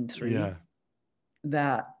Halloween 3,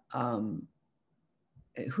 that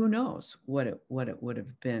who knows what it would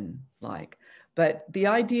have been like. But the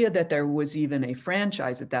idea that there was even a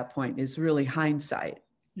franchise at that point is really hindsight.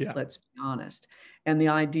 Let's be honest. And the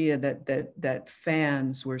idea that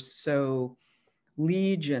fans were so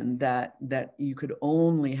legion that you could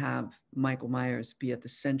only have Michael Myers be at the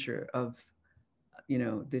center of, you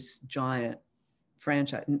know, this giant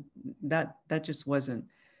franchise, that just wasn't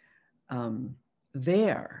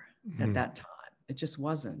there at that time. It just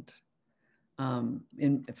wasn't,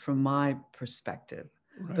 from my perspective.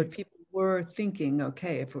 But people were thinking,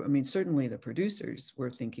 okay, certainly the producers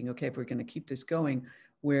were thinking, okay, if we're going to keep this going,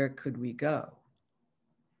 where could we go?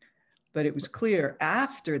 But it was clear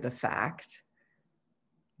after the fact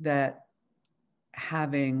that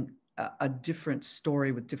having a different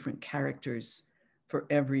story with different characters for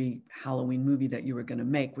every Halloween movie that you were going to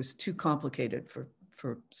make was too complicated for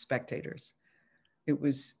spectators. In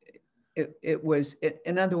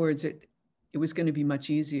other words, it was going to be much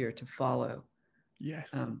easier to follow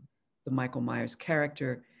the Michael Myers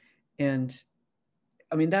character. And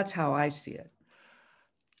I mean, that's how I see it.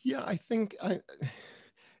 Yeah, I think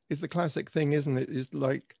it's the classic thing, isn't it? It's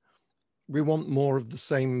like, we want more of the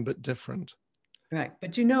same but different. Right.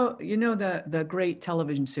 But you know the great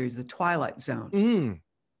television series, The Twilight Zone.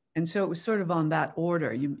 And so it was sort of on that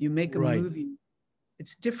order. You make a movie,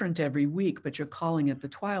 it's different every week, but you're calling it The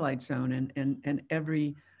Twilight Zone, and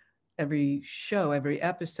every show, every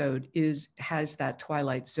episode has that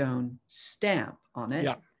Twilight Zone stamp on it.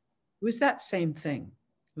 It was that same thing.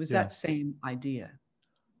 It was that same idea.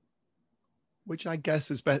 Which I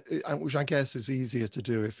guess is easier to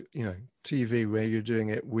do if, you know, TV, where you're doing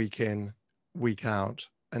it week in, week out,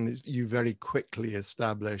 and you very quickly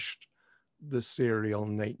established the serial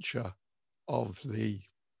nature of the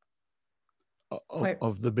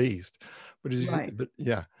beast. But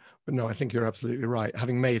but no, I think you're absolutely right.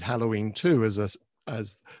 Having made Halloween 2 as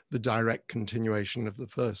the direct continuation of the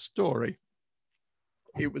first story,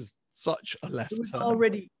 it was such a left turn. It was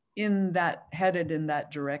already headed in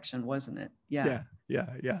that direction, wasn't it? Yeah,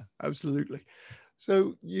 absolutely.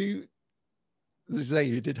 So as I say,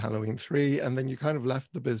 you did Halloween 3, and then you kind of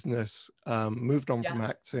left the business, moved on from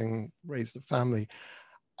acting, raised a family.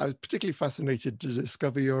 I was particularly fascinated to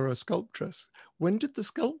discover you're a sculptress. When did the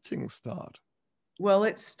sculpting start? Well,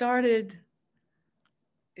 it started.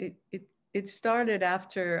 It started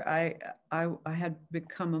after I had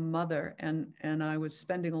become a mother, and I was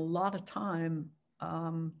spending a lot of time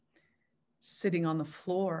sitting on the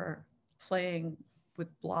floor playing with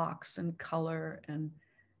blocks and color, and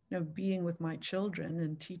being with my children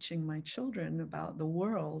and teaching my children about the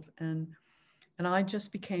world, and I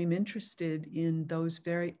just became interested in those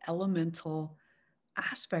very elemental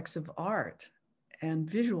aspects of art and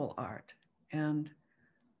visual art, and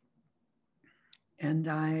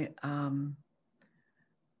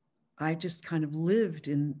I just kind of lived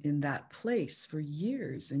in that place for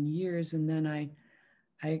years and years, and then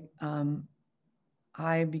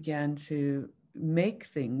I began to make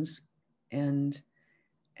things, and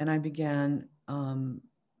I began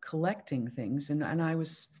collecting things, and I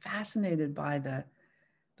was fascinated by the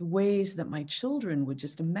ways that my children would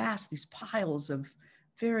just amass these piles of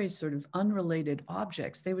very sort of unrelated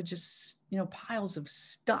objects. They would just, piles of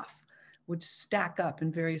stuff would stack up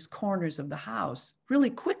in various corners of the house really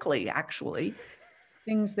quickly, actually.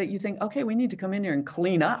 Things that you think, okay, we need to come in here and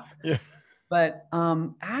clean up. Yeah. But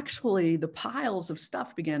actually, the piles of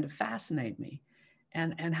stuff began to fascinate me,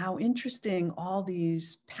 and how interesting all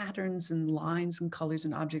these patterns and lines and colors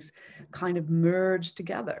and objects kind of merge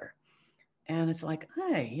together. And it's like,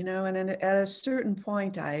 hey, and then at a certain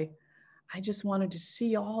point, I just wanted to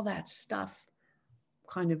see all that stuff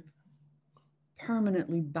kind of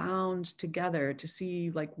permanently bound together to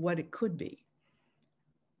see like what it could be.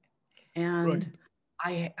 And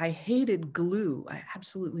right. I hated glue. I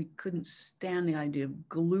absolutely couldn't stand the idea of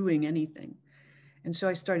gluing anything. And so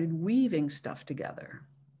I started weaving stuff together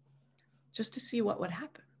just to see what would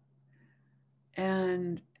happen.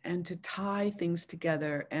 And to tie things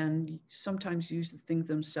together, and sometimes use the things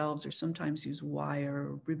themselves, or sometimes use wire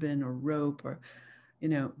or ribbon or rope, or,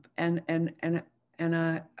 and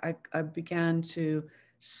I began to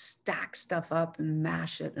stack stuff up and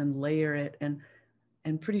mash it and layer it.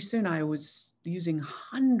 And pretty soon I was using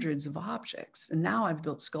hundreds of objects. And now I've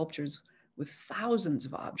built sculptures with thousands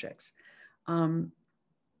of objects.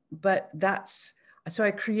 But so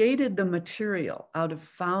I created the material out of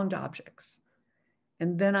found objects.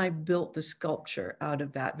 And then I built the sculpture out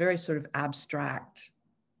of that very sort of abstract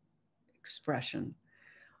expression.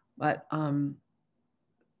 But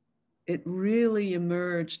it really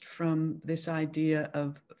emerged from this idea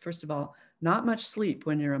of, first of all, not much sleep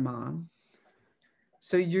when you're a mom.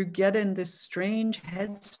 So you get in this strange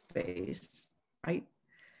headspace, right?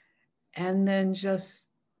 And then just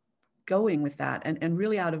going with that, and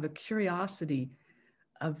really out of a curiosity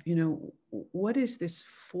of, what is this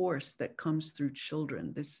force that comes through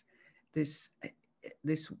children, this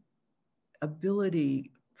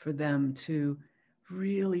ability for them to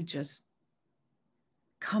really just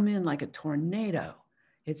come in like a tornado.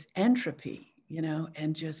 It's entropy,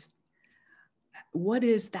 and just, what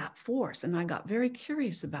is that force? And I got very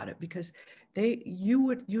curious about it, because you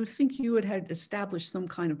would think you would have established some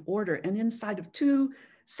kind of order, and inside of 2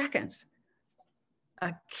 seconds,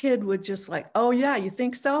 a kid would just like, oh yeah, you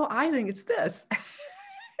think so? I think it's this.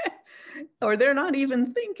 Or they're not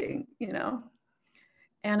even thinking,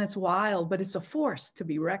 and it's wild, but it's a force to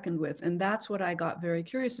be reckoned with. And that's what I got very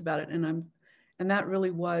curious about it. And that really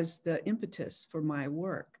was the impetus for my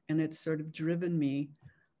work. And it's sort of driven me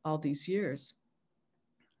all these years,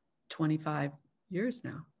 25 years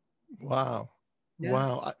now. Wow. Yeah.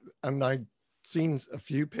 Wow. And I've seen a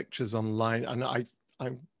few pictures online, and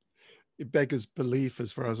it beggars belief,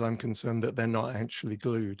 as far as I'm concerned, that they're not actually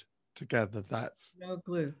glued together. That's no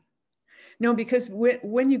glue. No, because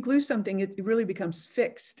when you glue something, it really becomes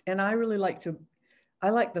fixed. And I like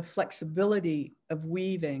the flexibility of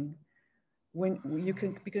weaving, when you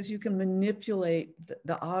can, because you can manipulate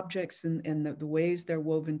the objects and the ways they're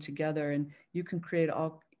woven together, and you can create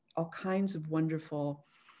all kinds of wonderful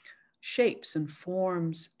shapes and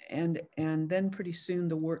forms, and then pretty soon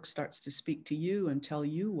the work starts to speak to you and tell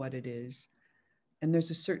you what it is. And there's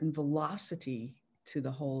a certain velocity to the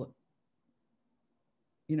whole,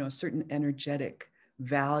 a certain energetic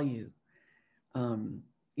value,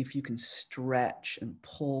 if you can stretch and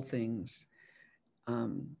pull things,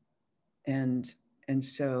 and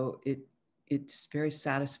so it's very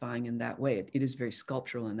satisfying in that way. It is very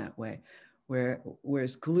sculptural in that way,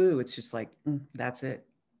 whereas glue, it's just like, that's it.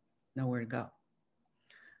 Nowhere to go.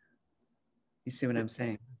 You see what I'm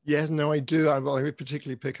saying? Yes, no, I do. I would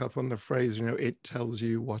particularly pick up on the phrase, it tells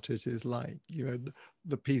you what it is like,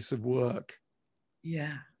 the piece of work.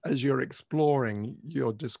 Yeah. As you're exploring,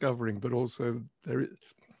 you're discovering, but also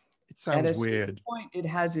It At sounds a certain weird. point, it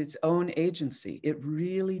has its own agency. It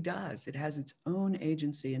really does. It has its own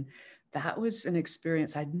agency. And that was an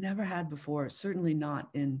experience I'd never had before, certainly not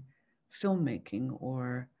in filmmaking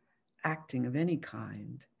or acting of any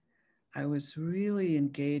kind. I was really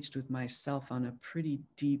engaged with myself on a pretty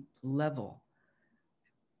deep level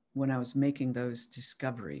when I was making those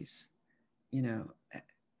discoveries, you know,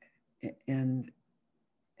 and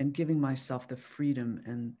giving myself the freedom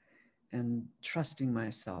and trusting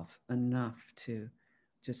myself enough to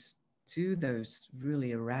just do those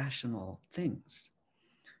really irrational things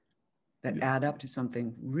that add up to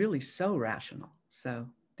something really so rational. So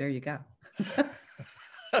there you go.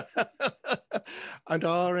 And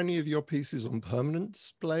are any of your pieces on permanent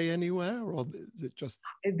display anywhere, or is it just?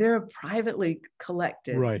 They're privately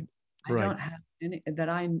collected. Right, I don't have any that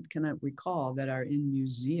I cannot recall that are in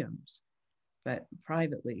museums, but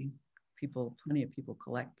privately, plenty of people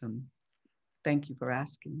collect them. Thank you for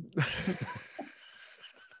asking.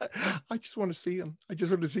 I just want to see them. I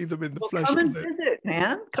just want to see them in the flesh. Come and visit,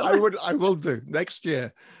 man. I will do next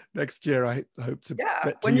year. Next year, I hope to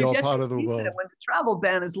get to your part of the world. When the travel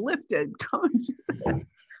ban is lifted, come and visit.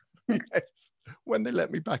 Yes, when they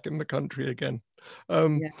let me back in the country again.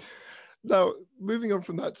 Now, moving on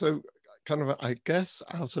from that, so kind of, I guess,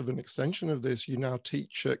 out of an extension of this, you now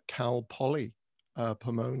teach at Cal Poly,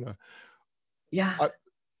 Pomona. Yeah.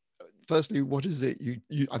 Firstly, what is it?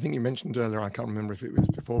 I think you mentioned earlier, I can't remember if it was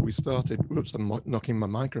before we started. Whoops, I'm knocking my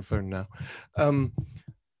microphone now.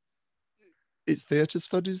 It's theatre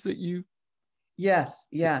studies that you? Yes,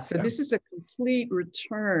 yeah. So this is a complete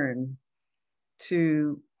return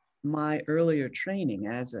to my earlier training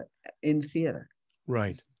in theater.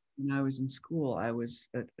 Right. When I was in school, I was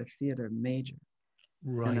a theater major.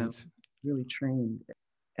 Right. And I was really trained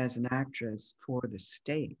as an actress for the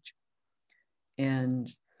stage.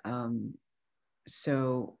 And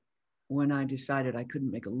so when I decided I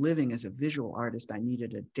couldn't make a living as a visual artist, I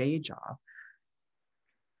needed a day job.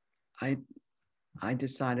 I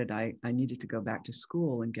decided I needed to go back to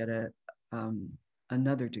school and get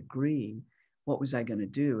another degree. What was I going to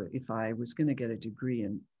do? If I was going to get a degree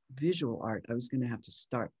in visual art, I was going to have to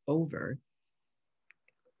start over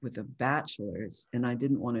with a bachelor's, and I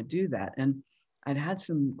didn't want to do that. And I'd had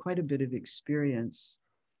quite a bit of experience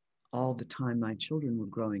all the time my children were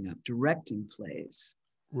growing up, directing plays.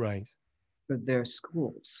 Right. For their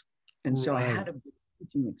schools. And so I had a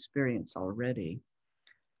teaching experience already.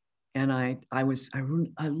 And I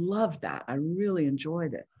loved that. I really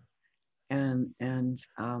enjoyed it. And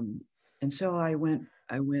so I went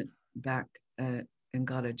back and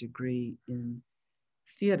got a degree in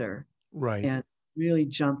theater. Right. And really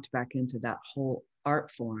jumped back into that whole art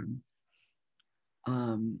form.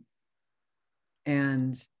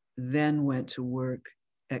 And then went to work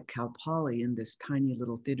at Cal Poly in this tiny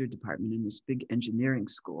little theater department in this big engineering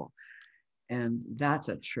school. And that's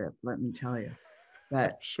a trip, let me tell you.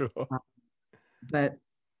 But sure. But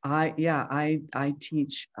I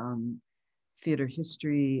teach theater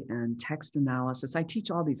history and text analysis. I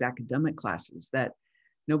teach all these academic classes that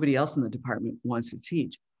nobody else in the department wants to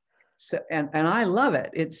teach. So and I love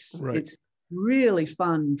it. It's really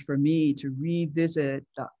fun for me to revisit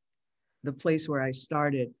the place where I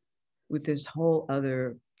started with this whole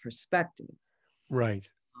other perspective. Right.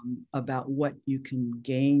 About what you can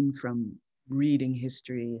gain from reading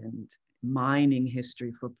history and mining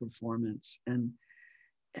history for performance. And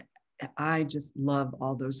I just love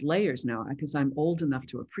all those layers now because I'm old enough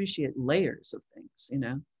to appreciate layers of things, you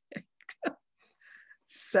know.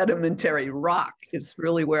 Sedimentary rock is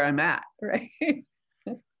really where I'm at, right?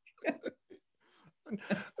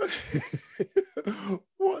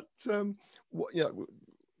 What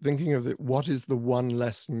thinking of it, what is the one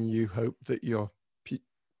lesson you hope that your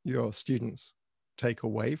students take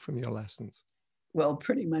away from your lessons? Well,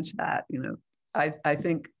 pretty much that, you know. I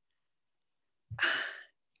think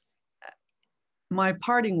my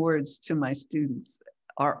parting words to my students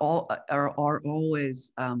are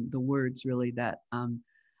always the words really that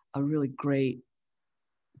a really great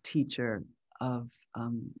teacher of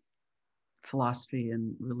philosophy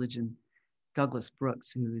and religion, Douglas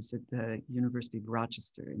Brooks, who is at the University of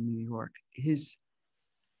Rochester in New York, his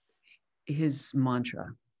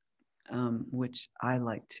mantra, which I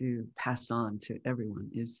like to pass on to everyone,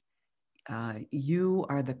 is you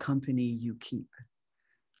are the company you keep,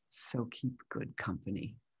 so keep good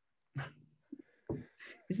company.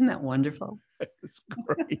 Isn't that wonderful? It's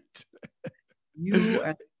great. You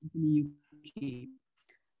are the company you keep.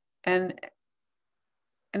 And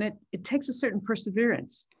it takes a certain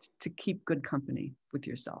perseverance to keep good company with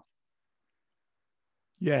yourself.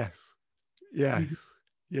 Yes. Yeah.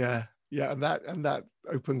 Yeah, and that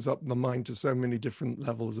opens up the mind to so many different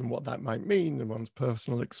levels and what that might mean and one's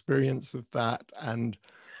personal experience of that. And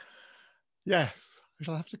yes, I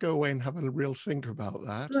shall have to go away and have a real think about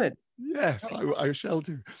that. Good. Yes, I shall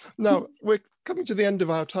do. Now, we're coming to the end of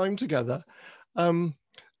our time together. So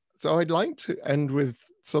I'd like to end with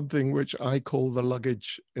something which I call the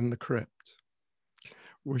luggage in the crypt,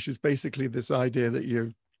 which is basically this idea that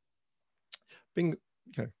you're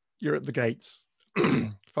at the gates,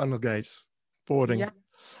 final gates, boarding, Yeah.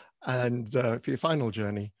 and for your final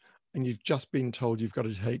journey, and you've just been told you've got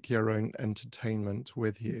to take your own entertainment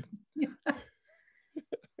with you.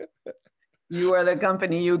 You are the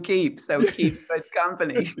company you keep, so keep good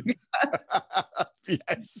company.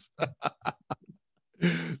 Yes.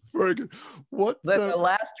 Very good. Let the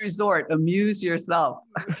last resort, amuse yourself.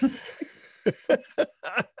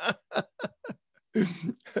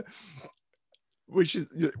 which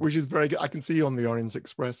is very good. I can see you on the Orient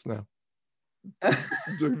Express now.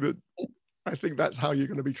 I think that's how you're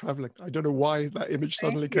going to be traveling. I don't know why that image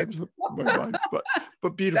suddenly came to my mind,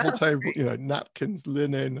 but beautiful table, napkins,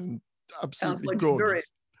 linen, and absolutely gorgeous.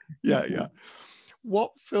 Yeah.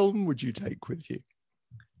 What film would you take with you?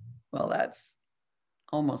 Well, that's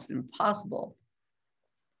almost impossible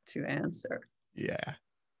to answer. Yeah.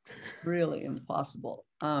 Really impossible.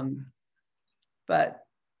 But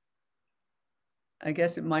I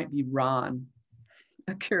guess it might be Ron,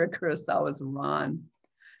 Akira Kurosawa's Ron.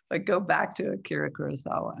 But go back to Akira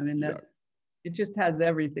Kurosawa. I mean, it just has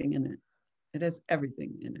everything in it. It has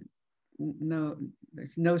everything in it. No,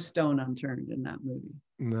 there's no stone unturned in that movie.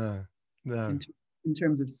 No. In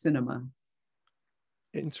terms of cinema.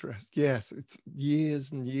 Yes, it's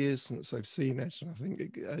years and years since I've seen it, and I think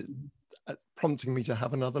it prompting me to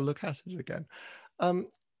have another look at it again.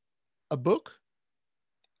 A book?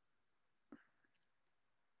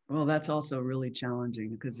 Well, that's also really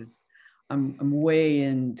challenging because I'm way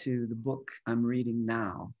into the book I'm reading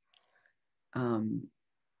now,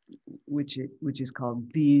 which is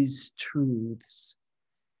called These Truths.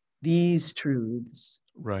 These Truths.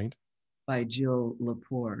 Right. By Jill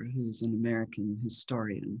Lepore, who's an American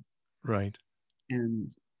historian. Right.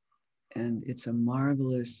 And it's a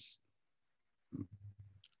marvelous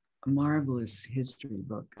history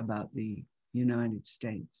book about the United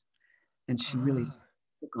States. And she really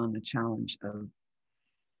took on the challenge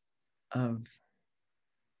of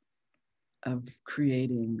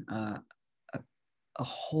creating a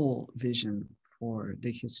whole vision for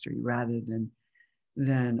the history rather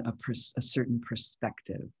than a certain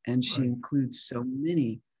perspective. And she includes so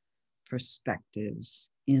many perspectives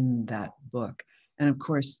in that book. And of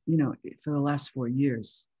course, for the last 4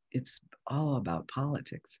 years, it's all about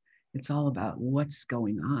politics. It's all about what's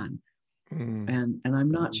going on. And I'm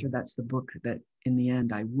not sure that's the book that in the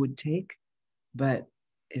end I would take, but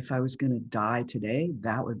if I was going to die today,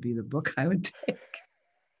 that would be the book I would take.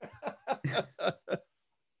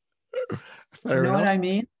 Fair enough. What I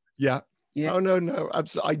mean? Yeah. Oh no,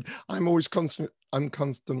 absolutely. I'm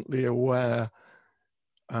constantly aware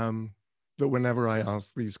that whenever I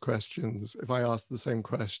ask these questions, if I ask the same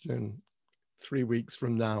question 3 weeks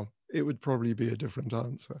from now, it would probably be a different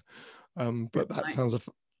answer. But that sounds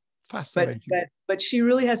fascinating. But she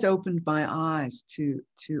really has opened my eyes to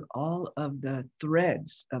all of the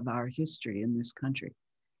threads of our history in this country,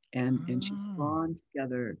 and she's drawn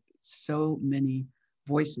together so many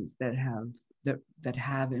voices that have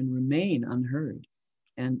and remain unheard,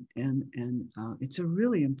 and it's a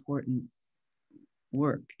really important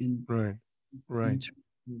work in terms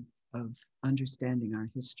of understanding our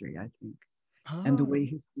history, I think, and the way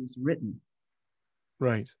history is written.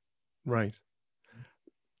 Right.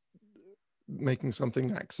 Making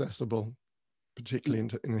something accessible, particularly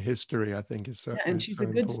in history, I think is so. Yeah, and she's a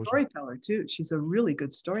good storyteller too. She's a really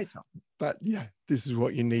good storyteller. This is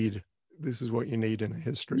what you need. This is what you need in a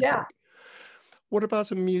history book. What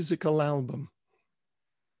about a musical album?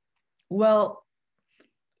 Well,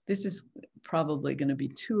 this is probably going to be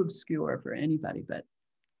too obscure for anybody, but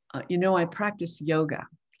I practice yoga.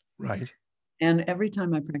 Right. And every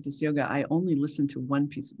time I practice yoga, I only listen to one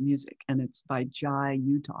piece of music, and it's by Jai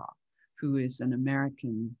Utah, who is an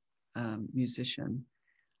American musician.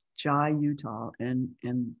 Jai Utah, and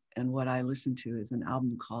what I listen to is an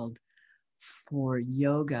album called For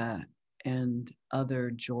Yoga and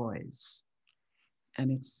Other Joys,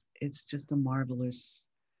 and it's just a marvelous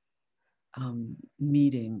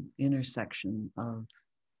intersection of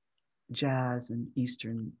jazz and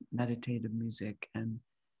Eastern meditative music and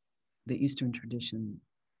the Eastern tradition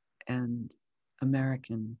and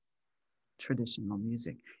American traditional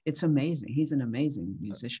music. It's amazing. He's an amazing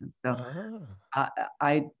musician. So Ah,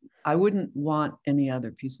 I wouldn't want any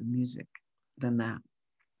other piece of music than that.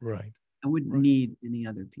 right, I wouldn't right, need any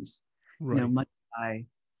other piece. You know, right.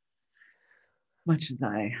 much as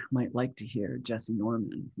I might like to hear Jesse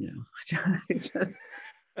Norman, you know, I just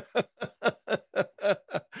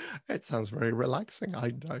It sounds very relaxing.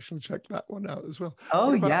 I shall check that one out as well.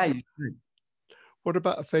 oh yeah, you should. What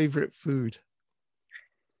about a favorite food?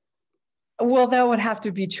 Well, that would have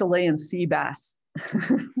to be Chilean sea bass.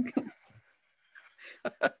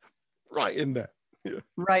 Right in there. Yeah.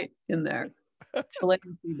 Right in there.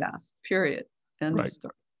 Chilean sea bass, period. End of Right.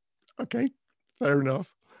 story. Okay, fair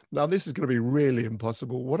enough. Now this is going to be really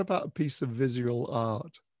impossible. What about a piece of visual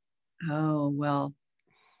art? Oh, well,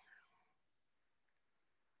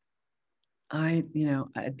 you know,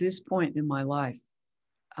 at this point in my life,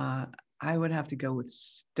 I would have to go with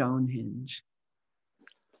Stonehenge.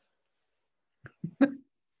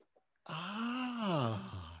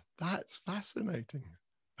 Ah, that's fascinating.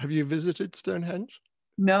 Have you visited Stonehenge?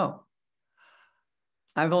 No,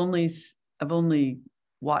 I've only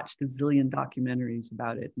watched a zillion documentaries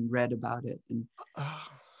about it and read about it,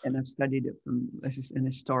 Ah, and I've studied it from an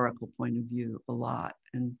historical point of view a lot.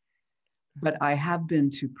 But I have been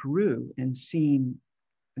to Peru and seen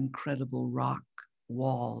incredible rock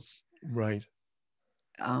walls, right,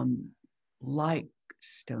 like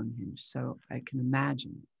Stonehenge. So I can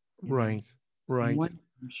imagine, you know. right, right. One,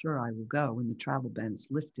 I'm sure I will go when the travel ban is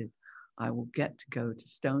lifted. I will get to go to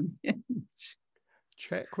Stonehenge.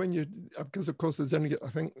 Check when you, because of course there's only, I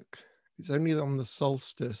think it's only on the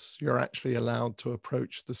solstice you're actually allowed to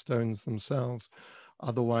approach the stones themselves.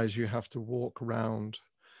 Otherwise you have to walk around.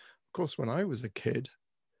 Of course, when I was a kid,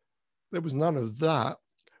 there was none of that.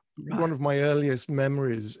 Right. One of my earliest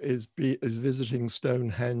memories is visiting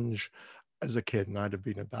Stonehenge as a kid, and I'd have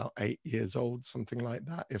been about 8 years old, something like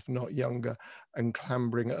that, if not younger, and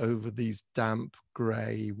clambering over these damp,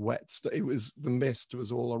 grey, wet. It was, the mist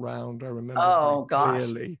was all around. I remember Oh very gosh,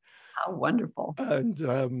 clearly. how wonderful!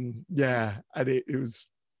 And yeah, and it was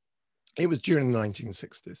during the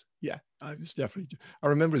 1960s. Yeah, I was definitely. I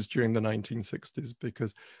remember it was during the 1960s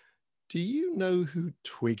because. Do you know who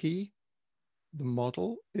Twiggy, the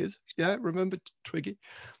model, is? Yeah, remember Twiggy?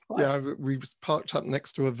 What? Yeah, we was parked up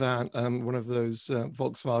next to a van, one of those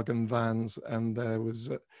Volkswagen vans, and there was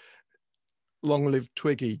Long Live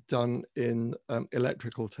Twiggy done in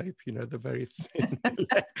electrical tape, you know, the very thin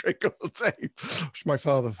electrical tape, which my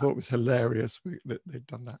father thought was hilarious that they'd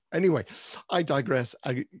done that. Anyway, I digress.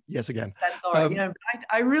 Yes, again. That's all right. You know,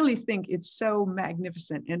 I really think it's so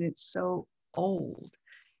magnificent and it's so old.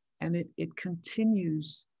 And it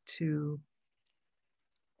continues to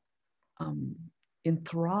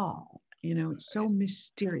enthrall. You know, it's so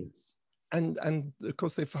mysterious. And of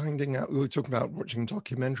course they're finding out, we were talking about watching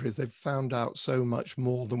documentaries, they've found out so much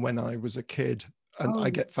more than when I was a kid. And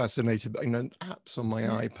I get fascinated by, you know, apps on my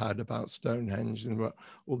iPad about Stonehenge and what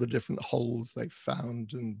all the different holes they've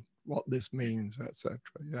found and what this means, etc.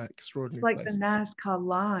 Yeah, extraordinary. It's like the Nazca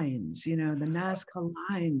lines, you know, the Nazca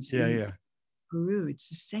lines. Yeah. Peru. It's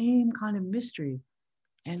the same kind of mystery,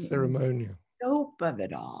 and Ceremonial. the scope of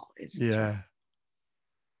it all is just.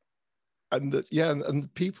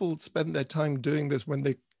 And people spend their time doing this when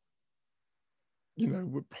they, you know,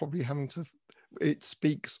 were probably having to. It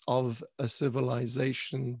speaks of a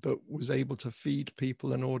civilization that was able to feed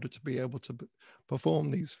people in order to be able to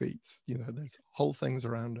perform these feats. You know, there's whole things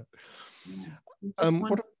around it. Yeah.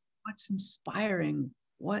 What's inspiring?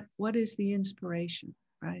 What is the inspiration,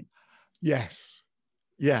 right? Yes.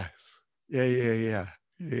 Yeah.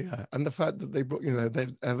 And the fact that they brought, you know,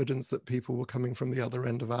 there's evidence that people were coming from the other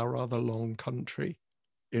end of our rather long country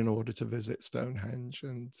in order to visit Stonehenge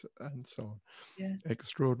and so on. Yeah.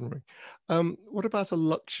 Extraordinary. What about a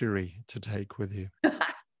luxury to take with you?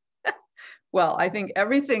 Well, I think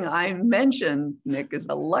everything I mentioned, Nick, is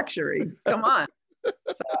a luxury. Come on. So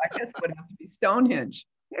I guess it would have to be Stonehenge.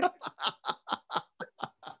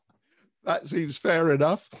 That seems fair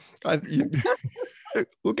enough.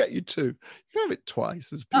 We'll get you two. You can have it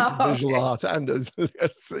twice as a piece of visual art and as you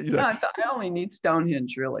know. No, I only need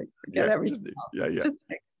Stonehenge, really. Forget everything else. Just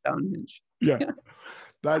take Stonehenge. Yeah.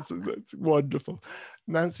 That's wonderful.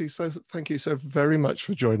 Nancy, so thank you so very much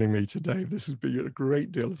for joining me today. This has been a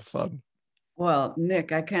great deal of fun. Well,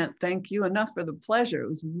 Nick, I can't thank you enough for the pleasure. It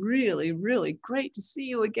was really, really great to see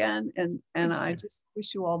you again. And I just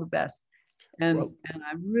wish you all the best. And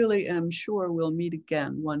I really am sure we'll meet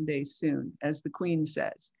again one day soon, as the Queen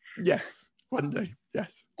says. Yes, one day.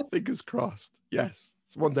 Yes. Fingers crossed. Yes.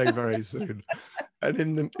 one day very soon. And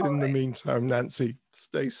in the meantime, Nancy,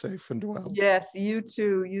 stay safe and well. Yes, you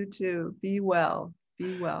too. You too. Be well.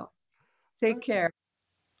 Be well. Take care.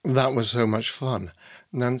 That was so much fun.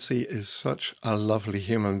 Nancy is such a lovely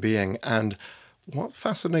human being, and what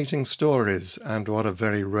fascinating stories, and what a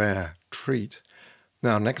very rare treat.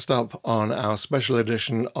 Now, next up on our special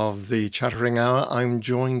edition of the Chattering Hour, I'm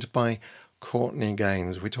joined by Courtney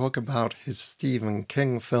Gaines. We talk about his Stephen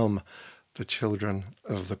King film, The Children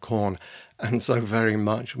of the Corn, and so very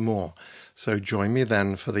much more. So join me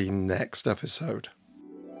then for the next episode.